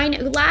 And I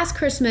know last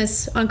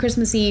Christmas, on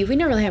Christmas Eve, we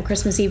never really have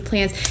Christmas Eve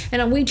plans,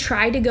 and we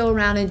tried to go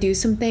around and do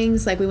some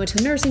things. Like we went to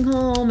the nursing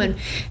home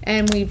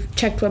and we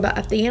checked about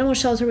if the animal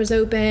shelter was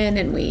open,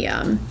 and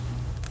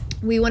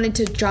we wanted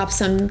to drop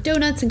some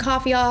donuts and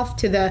coffee off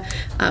to the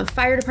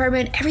fire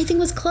department. Everything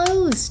was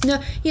closed.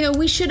 No,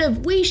 we should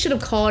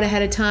have called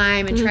ahead of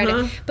time and tried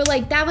to. But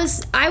like that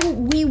was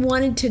we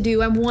wanted to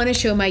do. I want to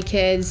show my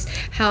kids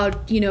how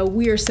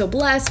we are so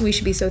blessed. And we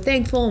should be so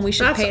thankful, and we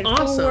should pay it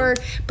forward.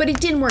 But it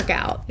didn't work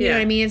out. You know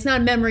what I mean? It's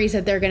not memories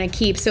that they're gonna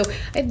keep. So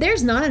if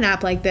there's not an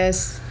app like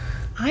this,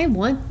 I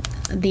want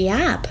the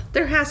app.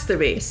 There has to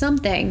be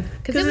something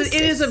because it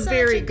is a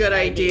very good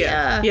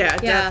idea. Yeah,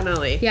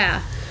 definitely.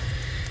 Yeah.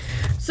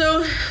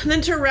 So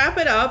then to wrap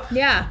it up,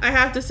 I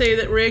have to say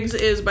that Riggs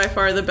is by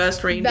far the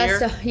best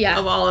reindeer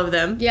of all of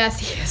them. Yes,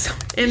 he is.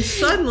 And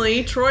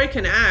suddenly Troy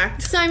can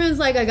act. Simon's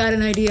like, I got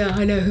an idea.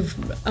 I know who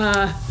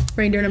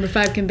reindeer number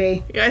 5 can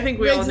be. Yeah, I think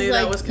we all knew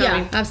that was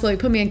coming. Yeah,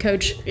 absolutely. Put me in,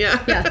 coach.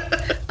 Yeah.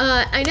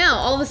 I know.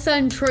 All of a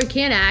sudden, Troy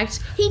can act.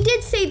 He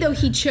did say though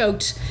he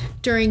choked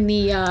during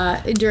the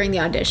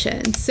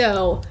audition.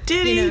 So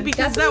did he?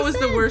 Because that was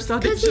the worst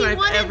audition I've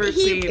ever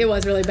seen. It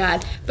was really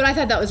bad, but I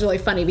thought that was really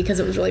funny because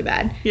it was really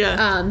bad.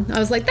 Yeah. I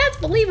was like, that's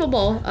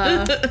believable.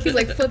 He's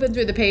like flipping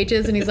through the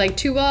pages, and he's like,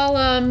 to all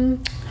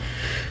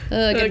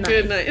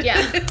good night.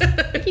 Yeah.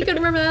 You could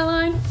remember that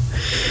line.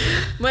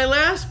 My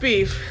last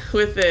beef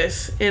with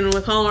this and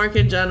with Hallmark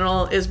in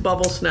general is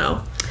Bubble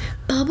Snow.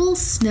 Bubble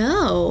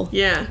Snow.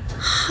 Yeah.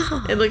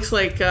 It looks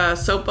like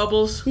soap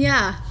bubbles.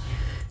 Yeah.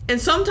 And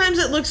sometimes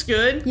it looks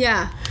good.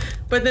 Yeah.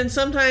 But then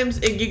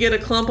sometimes you get a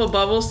clump of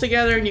bubbles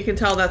together and you can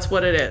tell that's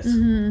what it is.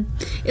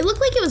 Mm-hmm. It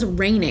looked like it was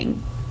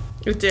raining.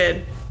 It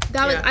did.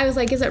 I was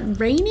like, is it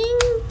raining?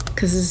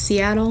 Because it's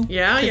Seattle.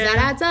 Yeah. That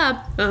adds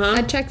up.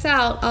 That checks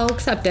out. I'll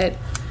accept it.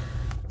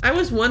 I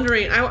was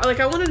wondering, I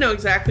want to know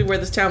exactly where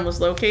this town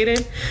was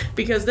located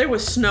because there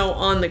was snow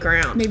on the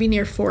ground. Maybe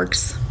near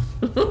Forks.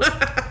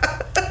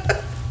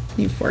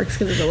 Near Forks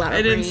because there's a lot of rain.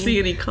 I didn't see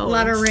any Cullens. A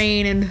lot of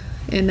rain in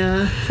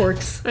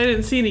Forks. I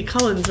didn't see any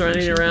Cullens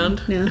running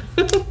around. No.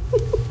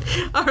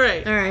 All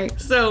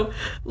right. So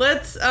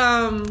let's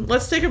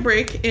take a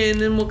break and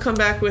then we'll come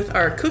back with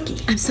our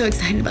cookie. I'm so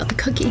excited about the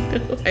cookie.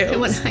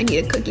 I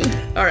need a cookie.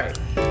 All right.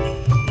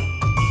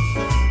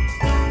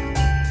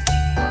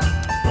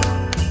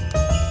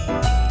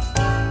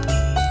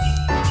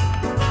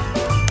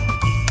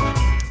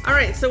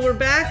 So we're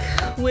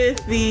back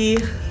with the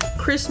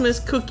Christmas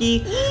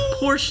cookie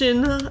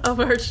portion of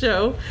our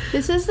show.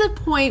 This is the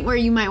point where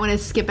you might want to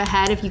skip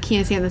ahead if you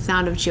can't stand the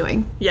sound of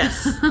chewing.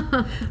 Yes.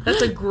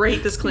 That's a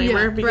great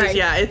disclaimer because,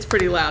 it's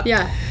pretty loud.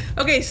 Yeah.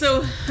 Okay,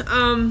 so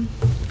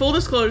full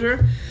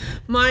disclosure,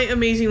 my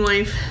amazing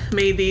wife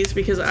made these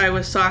because I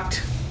was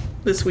socked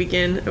this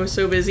weekend. I was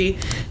so busy.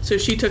 So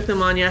she took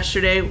them on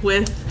yesterday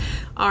with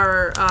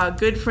our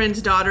good friend's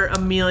daughter,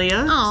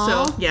 Amelia.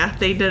 Aww. So, yeah,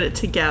 they did it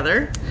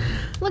together.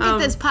 Look at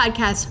this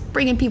podcast,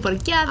 bringing people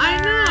together.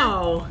 I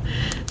know.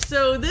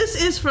 So this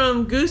is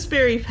from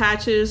Gooseberry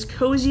Patch's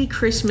Cozy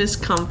Christmas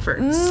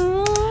Comforts,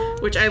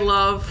 which I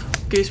love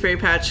Gooseberry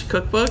Patch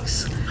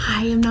cookbooks.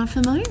 I am not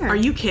familiar. Are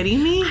you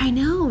kidding me? I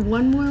know.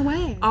 One more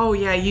way. Oh,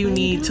 yeah. You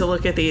need to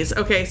look at these.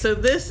 Okay, so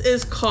this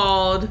is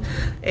called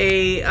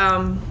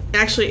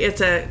actually,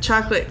 it's a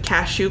chocolate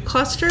cashew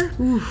cluster.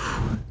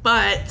 Oof.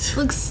 But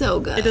looks so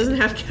good. It doesn't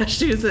have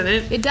cashews in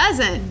it. It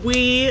doesn't.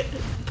 We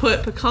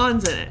put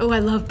pecans in it. Oh, I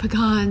love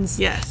pecans.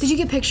 Yes. Did you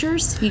get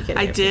pictures?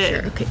 I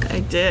did. Okay, good.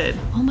 I did.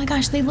 Oh my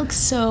gosh, they look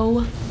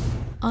so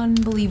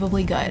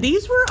unbelievably good.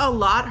 These were a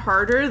lot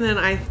harder than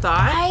I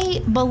thought. I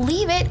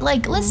believe it.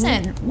 Like,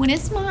 listen, when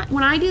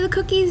I do the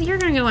cookies, you're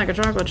gonna get like a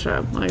chocolate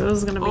chip. Like, this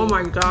is gonna be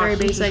my gosh, very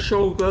basic. This is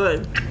so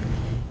good.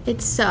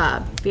 It's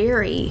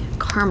very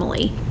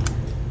caramely.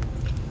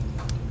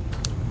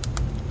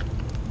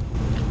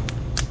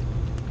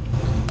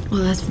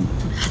 Well,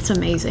 that's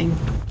amazing.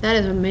 That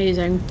is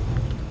amazing.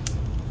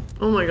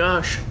 Oh my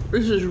gosh,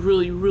 this is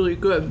really, really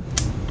good.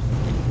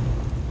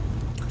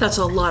 That's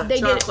a lot of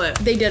chocolate.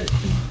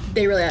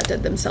 They really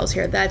outdid themselves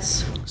here.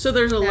 So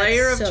there's a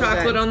layer of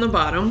chocolate on the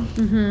bottom.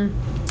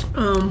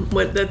 Mm-hmm.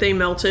 That they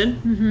melted.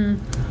 Mm-hmm.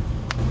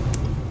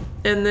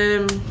 And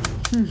then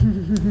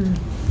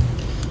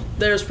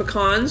there's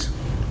pecans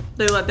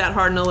They let that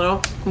harden a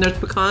little. And there's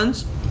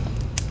pecans.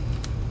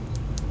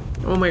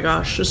 Oh my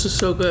gosh, this is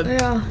so good.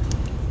 Yeah.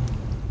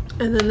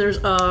 And then there's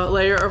a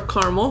layer of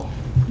caramel.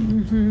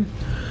 Mm-hmm.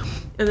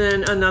 And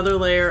then another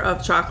layer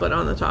of chocolate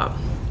on the top.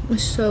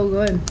 It's so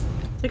good.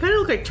 They kind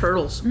of look like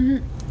turtles.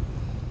 Mm-hmm.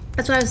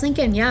 That's what I was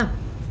thinking, yeah.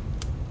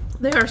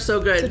 They are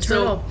so good. It's a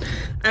turtle. So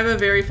I have a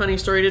very funny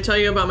story to tell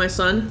you about my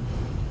son.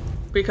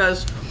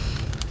 Because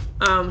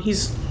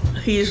he's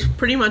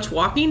pretty much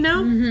walking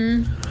now.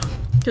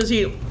 Because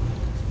he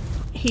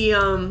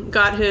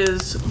got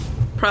his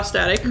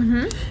prosthetic.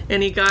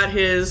 And he got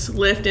his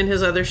lift in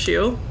his other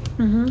shoe.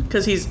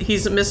 Because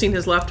he's missing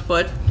his left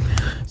foot.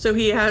 So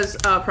he has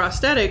a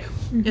prosthetic.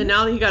 And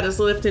now that he got his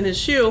lift in his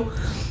shoe,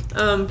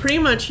 pretty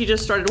much he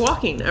just started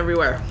walking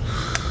everywhere,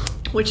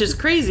 which is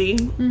crazy.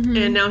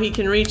 And now he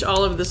can reach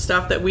all of the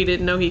stuff that we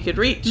didn't know he could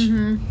reach.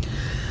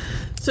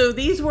 So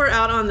these were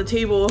out on the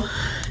table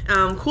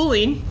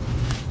cooling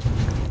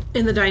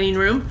in the dining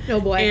room.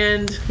 Oh boy.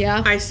 And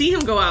I see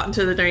him go out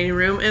into the dining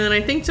room, and then I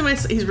think to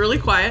myself, he's really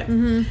quiet,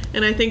 and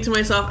I think to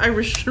myself,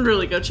 I should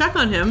really go check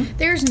on him.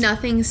 There's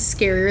nothing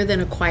scarier than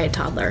a quiet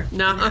toddler.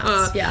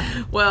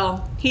 Yeah.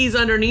 Well, he's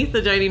underneath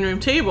the dining room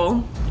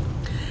table,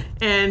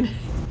 and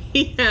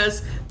he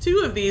has 2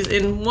 of these,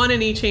 one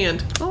in each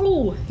hand.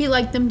 Oh, he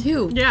liked them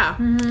too. Yeah.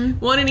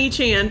 1 in each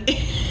hand.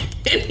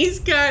 And he's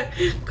got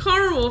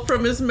caramel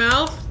from his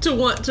mouth to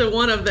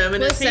one of them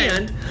in his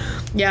hand.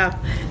 Yeah.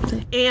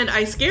 And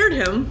I scared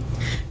him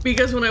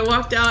because when I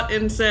walked out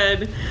and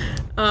said,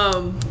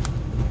 I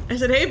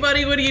said, "Hey,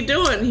 buddy, what are you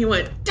doing?" He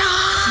went,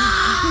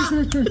 "Ah!"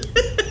 and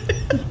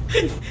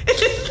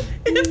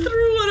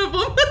threw one of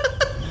them.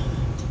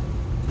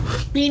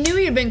 He knew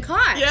he had been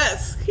caught.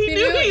 Yes, he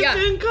knew he had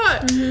been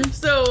caught.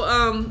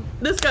 So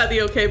this got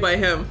the okay by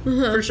him,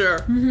 for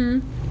sure.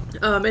 And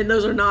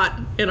those are not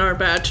in our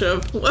batch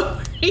of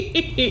what we're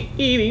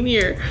eating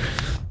here.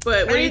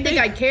 But I didn't think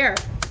I'd care.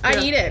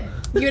 I'd eat it.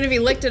 Even if he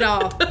licked it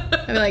all.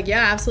 I'd be like,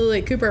 yeah,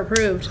 absolutely. Cooper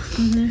approved.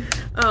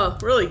 Oh,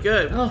 really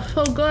good. Oh,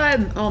 so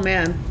good. Oh,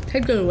 man.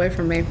 Take those away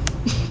from me.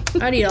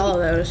 I'd eat all of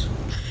those.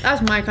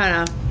 That's my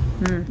kind of...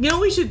 You know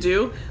what we should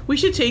do? We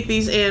should take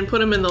these and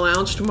put them in the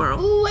lounge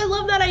tomorrow. Ooh, I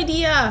love that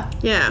idea.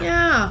 Yeah.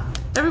 Yeah.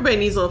 Everybody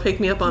needs a little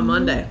pick-me-up on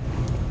Monday.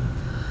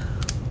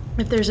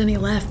 If there's any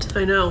left.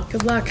 I know.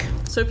 Good luck.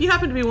 So if you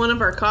happen to be one of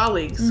our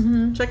colleagues,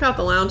 check out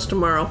the lounge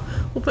tomorrow.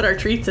 We'll put our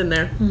treats in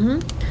there.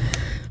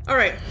 All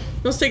right.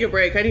 Let's take a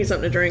break. I need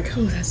something to drink.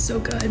 Oh, that's so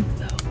good,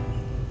 though.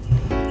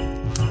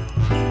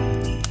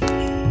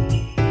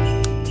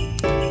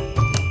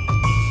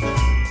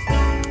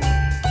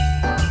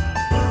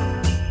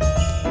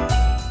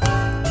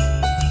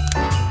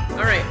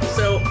 All right.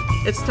 So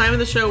it's time of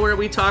the show where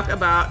we talk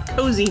about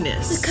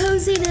coziness. The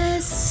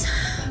coziness.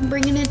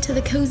 Bringing it to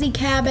the cozy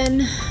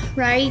cabin,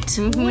 right?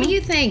 What do you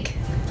think?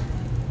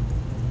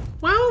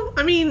 Well,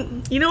 I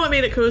mean, you know what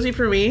made it cozy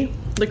for me?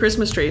 The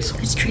Christmas trees.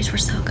 Those trees were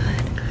so good.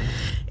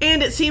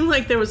 And it seemed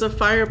like there was a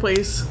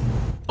fireplace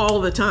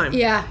all the time.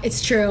 Yeah,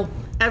 it's true.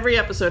 Every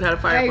episode had a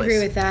fireplace. I agree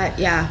with that,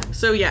 yeah.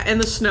 So, yeah,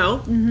 and the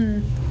snow.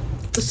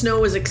 The snow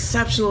was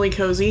exceptionally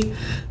cozy.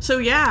 So,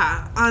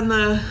 yeah, on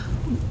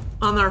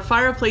our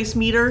fireplace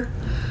meter,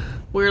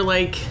 we're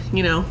like,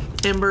 you know,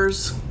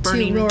 embers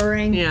burning. To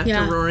roaring. Yeah,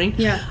 to roaring.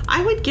 Yeah.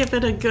 I would give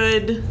it a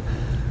good...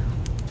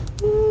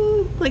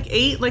 like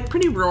 8, like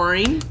pretty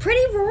roaring.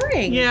 Pretty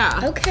roaring.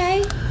 Yeah.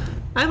 Okay.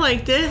 I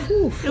liked it.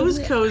 Oof, it was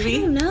cozy. I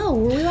don't know.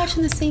 Were we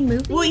watching the same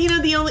movie? Well, you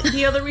know,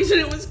 the other reason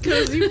it was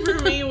cozy for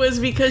me was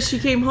because she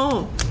came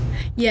home.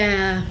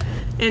 Yeah.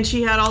 And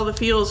she had all the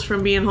feels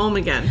from being home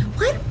again.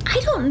 What?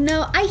 I don't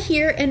know. I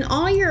hear, and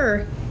all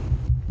your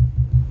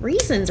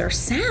reasons are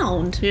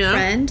sound,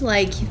 friend.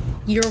 Like,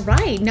 you're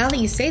right. Now that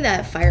you say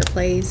that,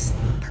 fireplace,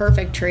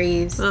 perfect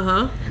trees.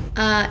 The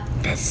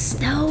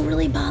snow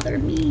really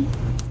bothered me.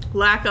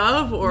 Lack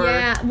of, or?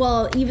 Yeah,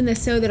 well, even the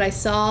snow that I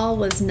saw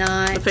was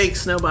not... The fake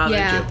snow bothered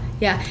you.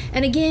 Yeah.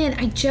 And again,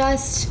 I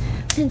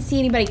didn't see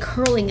anybody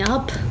curling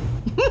up,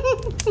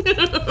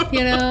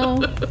 you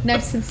know,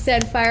 next to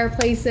said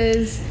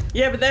fireplaces.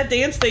 Yeah, but that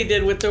dance they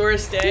did with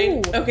Doris Day.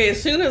 Ooh. Okay,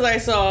 as soon as I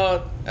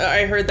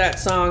heard that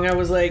song, I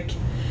was like,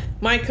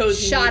 my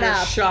cozy shot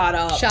up.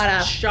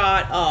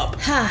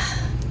 I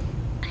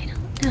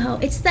don't know.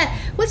 It's that,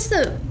 what's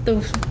the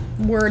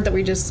word that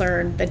we just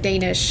learned? The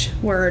Danish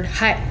word,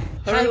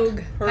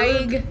 Hug.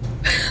 It's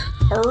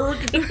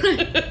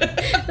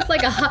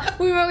like a hug.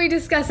 What we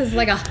discussed is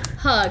like a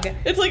hug.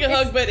 It's like a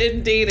hug, but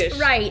in Danish.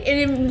 Right. And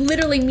it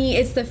literally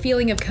it's the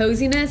feeling of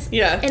coziness.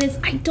 Yeah. And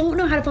I don't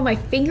know how to put my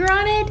finger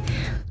on it,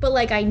 but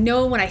like I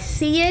know when I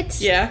see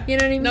it. Yeah. You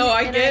know what I mean? No,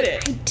 I get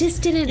it. I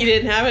just didn't. You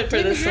didn't have it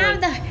for this one.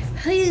 Didn't have the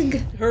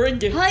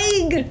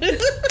hug.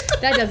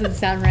 That doesn't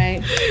sound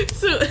right.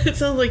 So it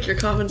sounds like you're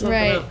coughing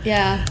something up. Right,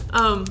 yeah.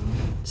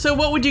 So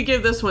what would you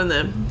give this one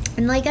then?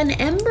 And like an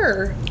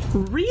ember.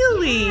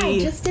 Really? Yeah, I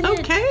just didn't.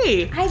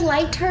 Okay. I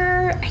liked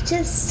her.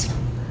 Just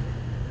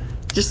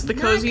the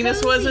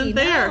coziness wasn't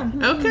there.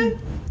 No. Okay.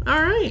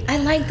 All right. I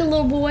like the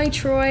little boy,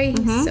 Troy.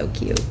 He's so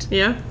cute.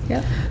 Yeah?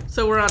 Yep.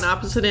 So we're on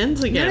opposite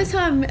ends again. Notice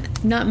how I'm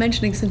not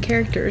mentioning some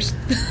characters.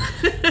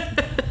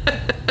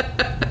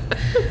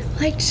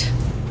 Liked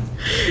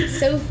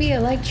Sophie. I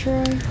liked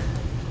Troy.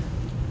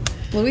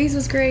 Louise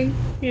was great.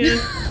 Yeah.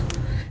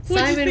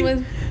 Simon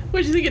was...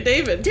 What'd you think of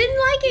David? Didn't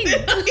like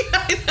him.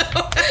 I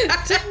know.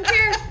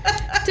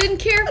 Didn't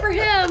care for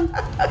him.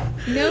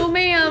 No,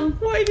 ma'am.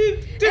 Why did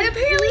and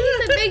apparently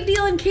he's a big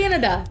deal in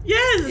Canada.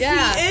 Yes,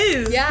 yeah. He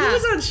is. Yeah. He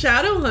was on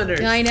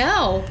Shadowhunters. I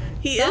know.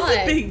 He is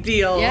a big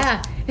deal.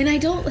 Yeah. And I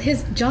don't...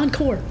 His... John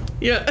Core.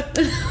 Yeah.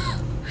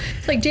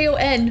 It's like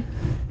Jon.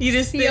 You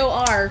just...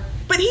 Cor.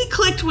 But he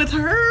clicked with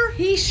her.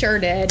 He sure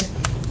did.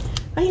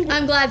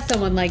 I'm glad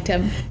someone liked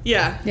him.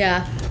 Yeah.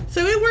 Yeah.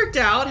 So it worked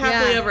out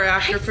happily ever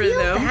after for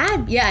them.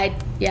 Bad. Yeah.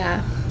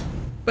 Yeah.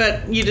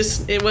 But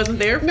it wasn't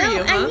there for you,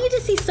 huh? No, I need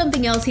to see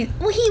something else. He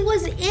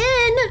was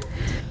in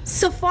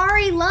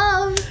Safari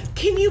Love.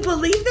 Can you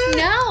believe that?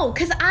 No,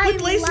 because I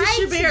with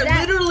Lacey Chabert,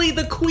 literally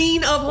the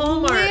queen of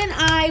Hallmark. When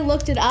I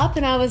looked it up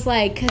and I was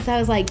like,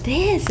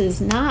 this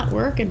is not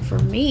working for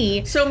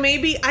me. So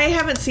maybe I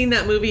haven't seen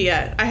that movie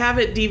yet. I have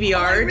it DVR'd.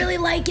 I really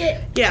like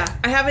it. Yeah,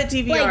 I have it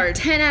DVR'd. Like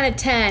 10 out of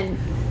 10.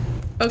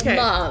 Okay.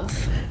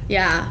 Love.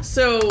 Yeah.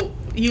 So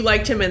you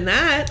liked him in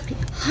that?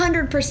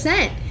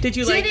 100%. Did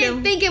you like him?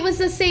 Didn't think it was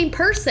the same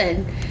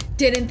person.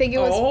 Didn't think it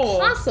was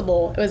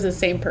possible it was the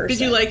same person.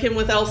 Did you like him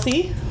with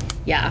Elsie?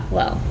 Yeah,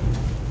 well.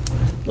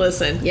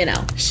 Listen. You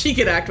know. She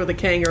could act with a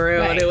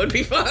kangaroo and it would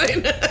be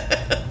fine.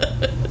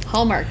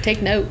 Hallmark,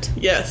 take note.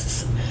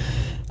 Yes.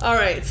 All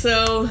right,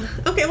 so,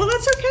 okay, well,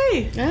 that's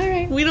okay. All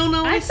right. We don't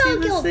always see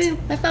the same.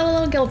 I felt a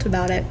little guilt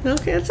about it.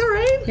 Okay, that's all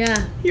right.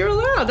 Yeah. You're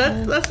allowed.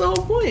 That's the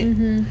whole point.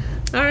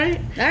 Mm-hmm. All right.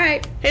 All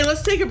right. Hey,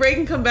 let's take a break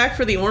and come back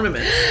for the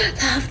ornament.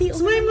 Love the ornament.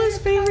 It's my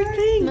most favorite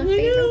thing. My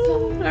favorite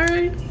part. All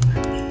right.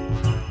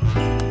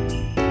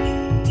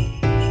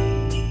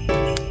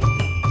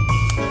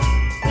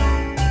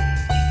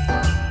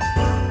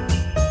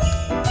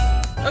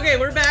 Okay,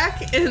 we're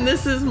back, and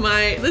this is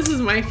my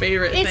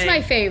favorite thing. It's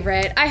my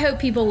favorite. I hope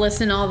people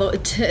listen to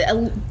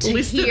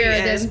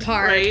hear this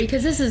part, right?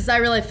 Because this is, I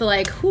really feel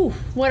like, whew,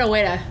 what a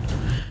way to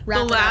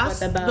wrap it up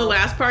with a bow. The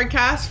last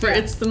podcast for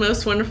It's the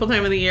Most Wonderful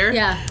Time of the Year.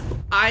 Yeah.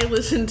 I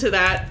listened to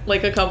that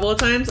like a couple of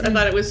times. I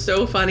thought it was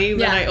so funny.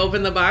 Then I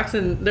opened the box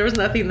and there was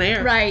nothing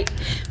there. Right.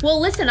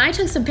 Well, listen, I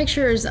took some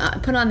pictures,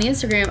 put on the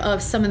Instagram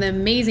of some of the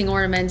amazing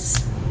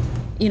ornaments.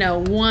 You know,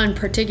 one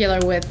particular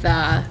with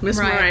Miss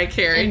Mariah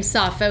Carey and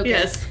Soft Focus.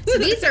 Yes. So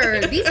these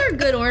are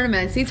good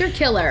ornaments. These are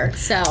killer.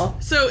 So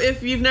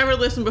if you've never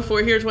listened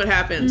before, here's what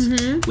happens.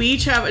 Mm-hmm. We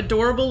each have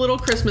adorable little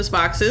Christmas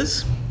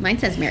boxes. Mine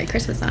says Merry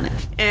Christmas on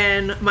it.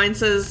 And mine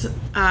says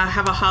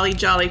have a holly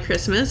jolly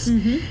Christmas.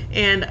 Mm-hmm.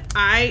 And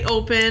I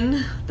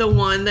open the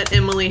one that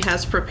Emily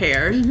has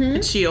prepared. Mm-hmm.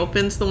 And she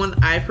opens the one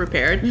that I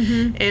prepared.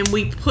 Mm-hmm. And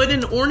we put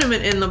an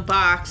ornament in the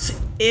box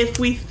if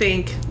we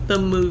think the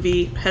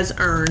movie has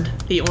earned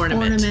the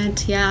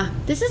ornament. Yeah.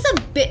 This is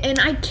a bit, and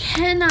I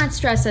cannot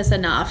stress this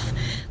enough.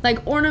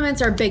 Like,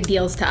 ornaments are big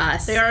deals to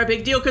us. They are a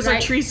big deal because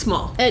our tree's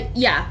small.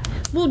 Yeah.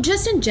 Well,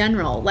 just in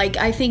general, like,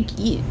 I think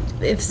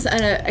if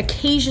an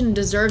occasion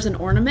deserves an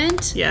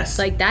ornament, yes,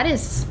 like, that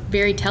is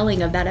very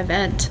telling of that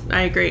event.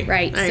 I agree.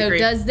 Right. I agree.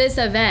 Does this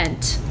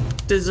event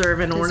deserve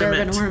an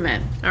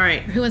ornament? All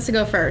right. Who wants to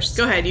go first?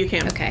 Go ahead. You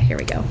can. Okay. Here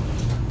we go.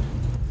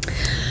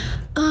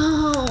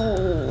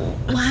 Oh,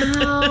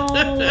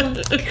 wow.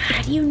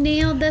 God, you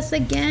nailed this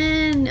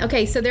again.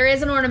 Okay, so there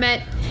is an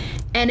ornament,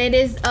 and it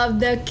is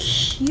of the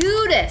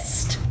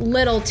cutest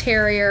little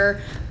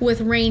terrier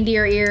with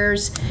reindeer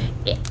ears.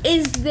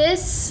 Is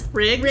this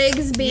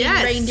Riggs being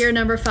reindeer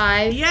number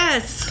 5?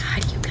 Yes.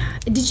 God, you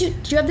got it. Did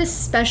you have this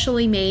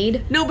specially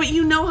made? No, but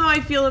you know how I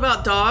feel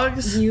about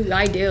dogs?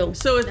 I do.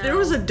 So if there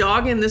was a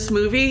dog in this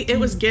movie, it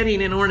was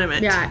getting an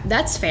ornament. Yeah,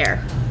 that's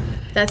fair.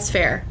 That's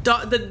fair.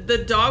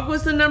 The dog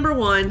was the number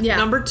 1. Yeah.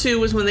 Number 2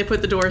 was when they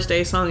put the Doris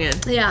Day song in.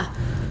 Yeah.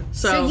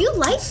 So you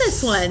liked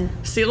this one.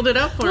 Sealed it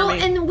up for me. Well,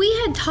 and we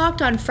had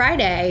talked on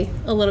Friday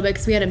a little bit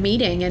because we had a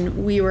meeting,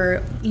 and you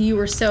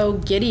were so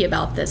giddy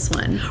about this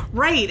one.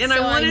 Right, and so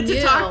I wanted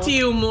to talk to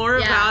you more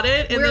about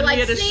it, and then we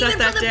had to shut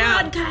that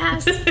down.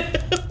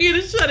 Podcast. We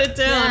had to shut it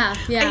down.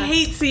 Yeah. I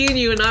hate seeing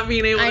you and not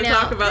being able to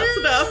talk about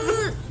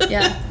stuff.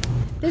 Yeah.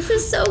 This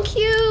is so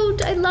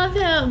cute. I love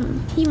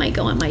him. He might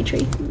go on my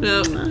tree.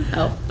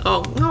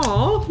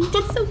 Oh.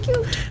 He's so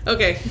cute.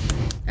 Okay.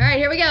 All right,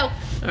 here we go.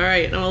 All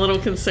right, I'm a little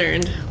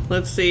concerned.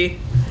 Let's see.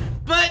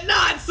 But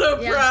not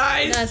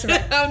surprised. Yeah, that's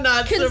right. I'm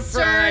not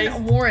surprised.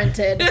 Concern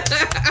warranted.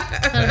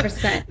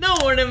 100%. No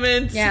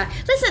ornaments. Yeah.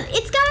 Listen,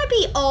 it's got to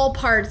be all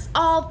parts,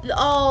 all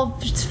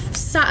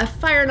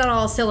firing on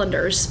all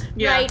cylinders,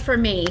 right, for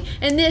me.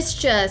 And this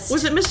just...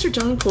 Was it Mr.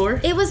 John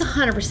Core? It was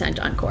 100%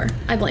 John Core.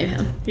 I blame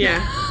him.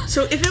 Yeah.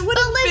 So if it would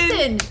have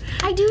been... But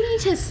listen, I do need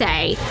to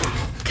say,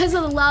 because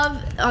of the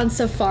love on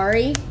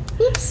Safari...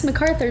 Oops,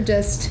 MacArthur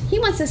he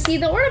wants to see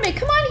the ornament.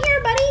 Come on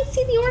here, buddy.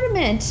 See the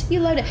ornament. He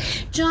loved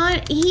it.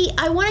 John,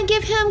 I want to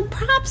give him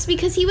props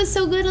because he was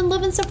so good in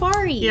Love and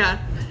Safari. Yeah.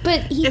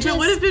 But if it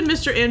would have been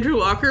Mr. Andrew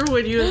Walker,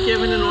 would you have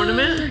given an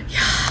ornament?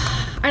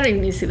 I don't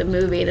even need to see the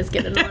movie to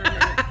get an ornament.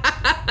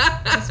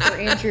 Mr.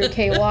 Andrew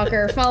K.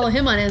 Walker. Follow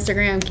him on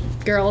Instagram,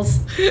 girls.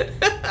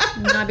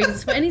 Not be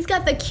disappointed. And he's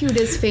got the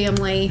cutest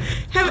family.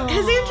 Has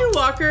Andrew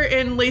Walker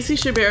and Lacey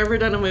Chabert ever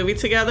done a movie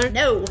together?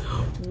 No.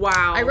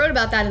 Wow. I wrote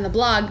about that in the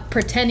blog,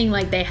 pretending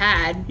like they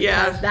had.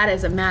 Yeah. Because that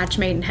is a match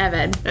made in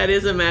heaven. That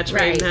is a match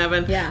made in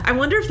heaven. Yeah. I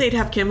wonder if they'd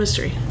have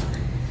chemistry.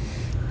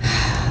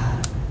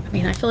 I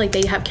mean, I feel like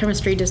they have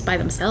chemistry just by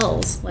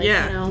themselves. Like,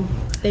 yeah. You know,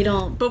 they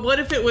don't. But what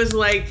if it was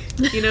like,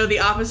 you know, the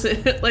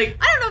opposite? Like,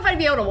 I don't know if I'd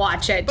be able to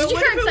watch it. Did you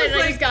hear how excited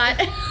I just got?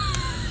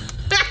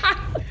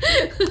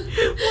 What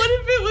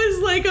if it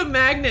was like a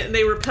magnet and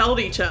they repelled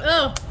each other?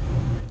 Oh.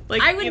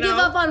 Like, I would give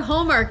up on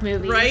Hallmark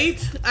movies.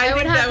 Right? I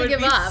would have to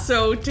give up.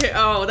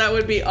 That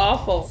would be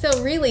awful.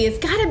 So really, it's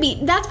got to be,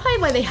 that's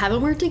probably why they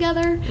haven't worked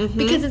together,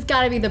 because it's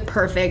got to be the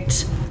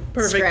perfect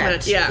script.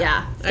 Match.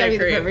 Yeah. It's got to be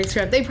the perfect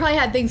script. They probably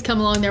had things come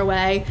along their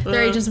way.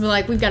 Their agents were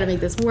like, we've got to make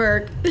this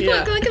work.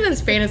 Yeah. Look at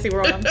this fantasy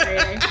world I'm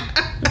creating.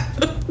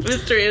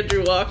 Mr.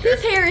 Andrew Walker.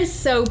 His hair is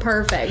so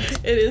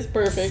perfect. It is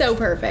perfect. So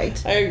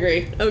perfect. I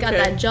agree. Okay. Got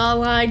that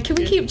jawline. Can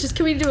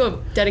we do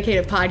a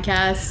dedicated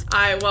podcast?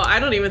 I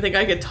don't even think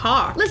I could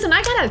talk. Listen,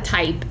 I got a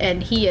type,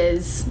 and he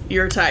is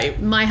your type.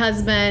 My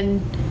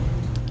husband,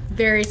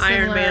 very similar.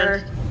 Iron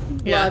Man.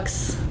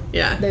 Looks.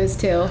 Yeah. Those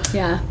two.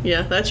 Yeah.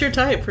 Yeah, that's your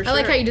type for sure. I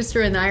like how you just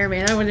threw in the Iron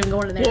Man. I wouldn't even go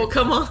into there. Well,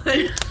 come on.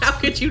 How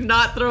could you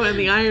not throw in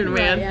the Iron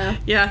Man? Yeah.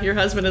 Yeah, your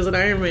husband is an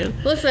Iron Man.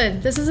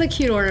 Listen, this is a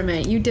cute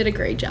ornament. You did a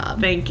great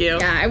job. Thank you.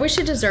 Yeah, I wish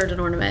it deserved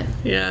an ornament.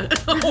 Yeah.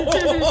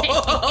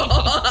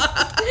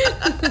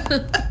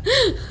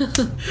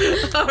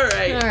 All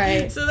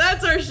right. So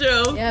that's our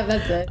show. Yeah,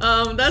 that's it.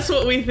 That's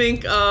what we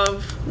think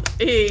of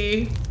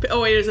Picture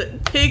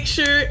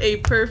a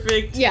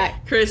Perfect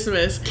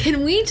Christmas.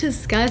 Can we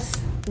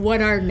discuss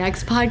what our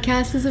next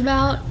podcast is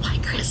about?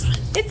 White Christmas.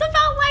 It's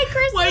about White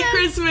Christmas. White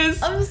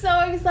Christmas. I'm so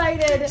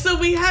excited. So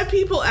we had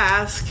people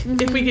ask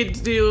if we could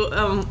do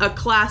a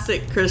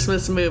classic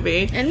Christmas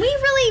movie. And we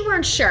really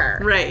weren't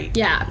sure. Right.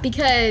 Yeah,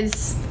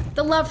 because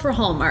the love for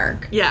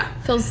Hallmark. Yeah.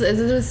 Is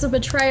this a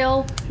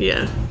betrayal?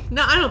 Yeah.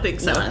 No, I don't think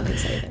so. No, I don't think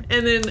so either.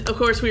 And then, of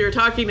course, we were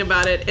talking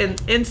about it,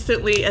 and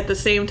instantly, at the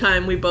same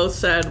time, we both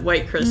said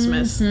White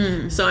Christmas.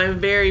 So I'm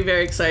very,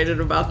 very excited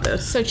about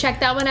this. So check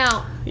that one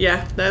out.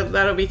 Yeah,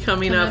 that'll be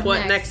coming up,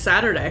 next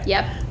Saturday?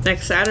 Yep.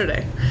 Next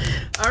Saturday.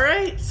 All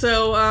right,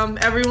 so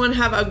everyone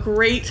have a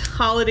great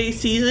holiday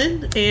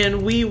season,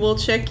 and we will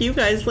check you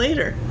guys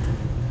later.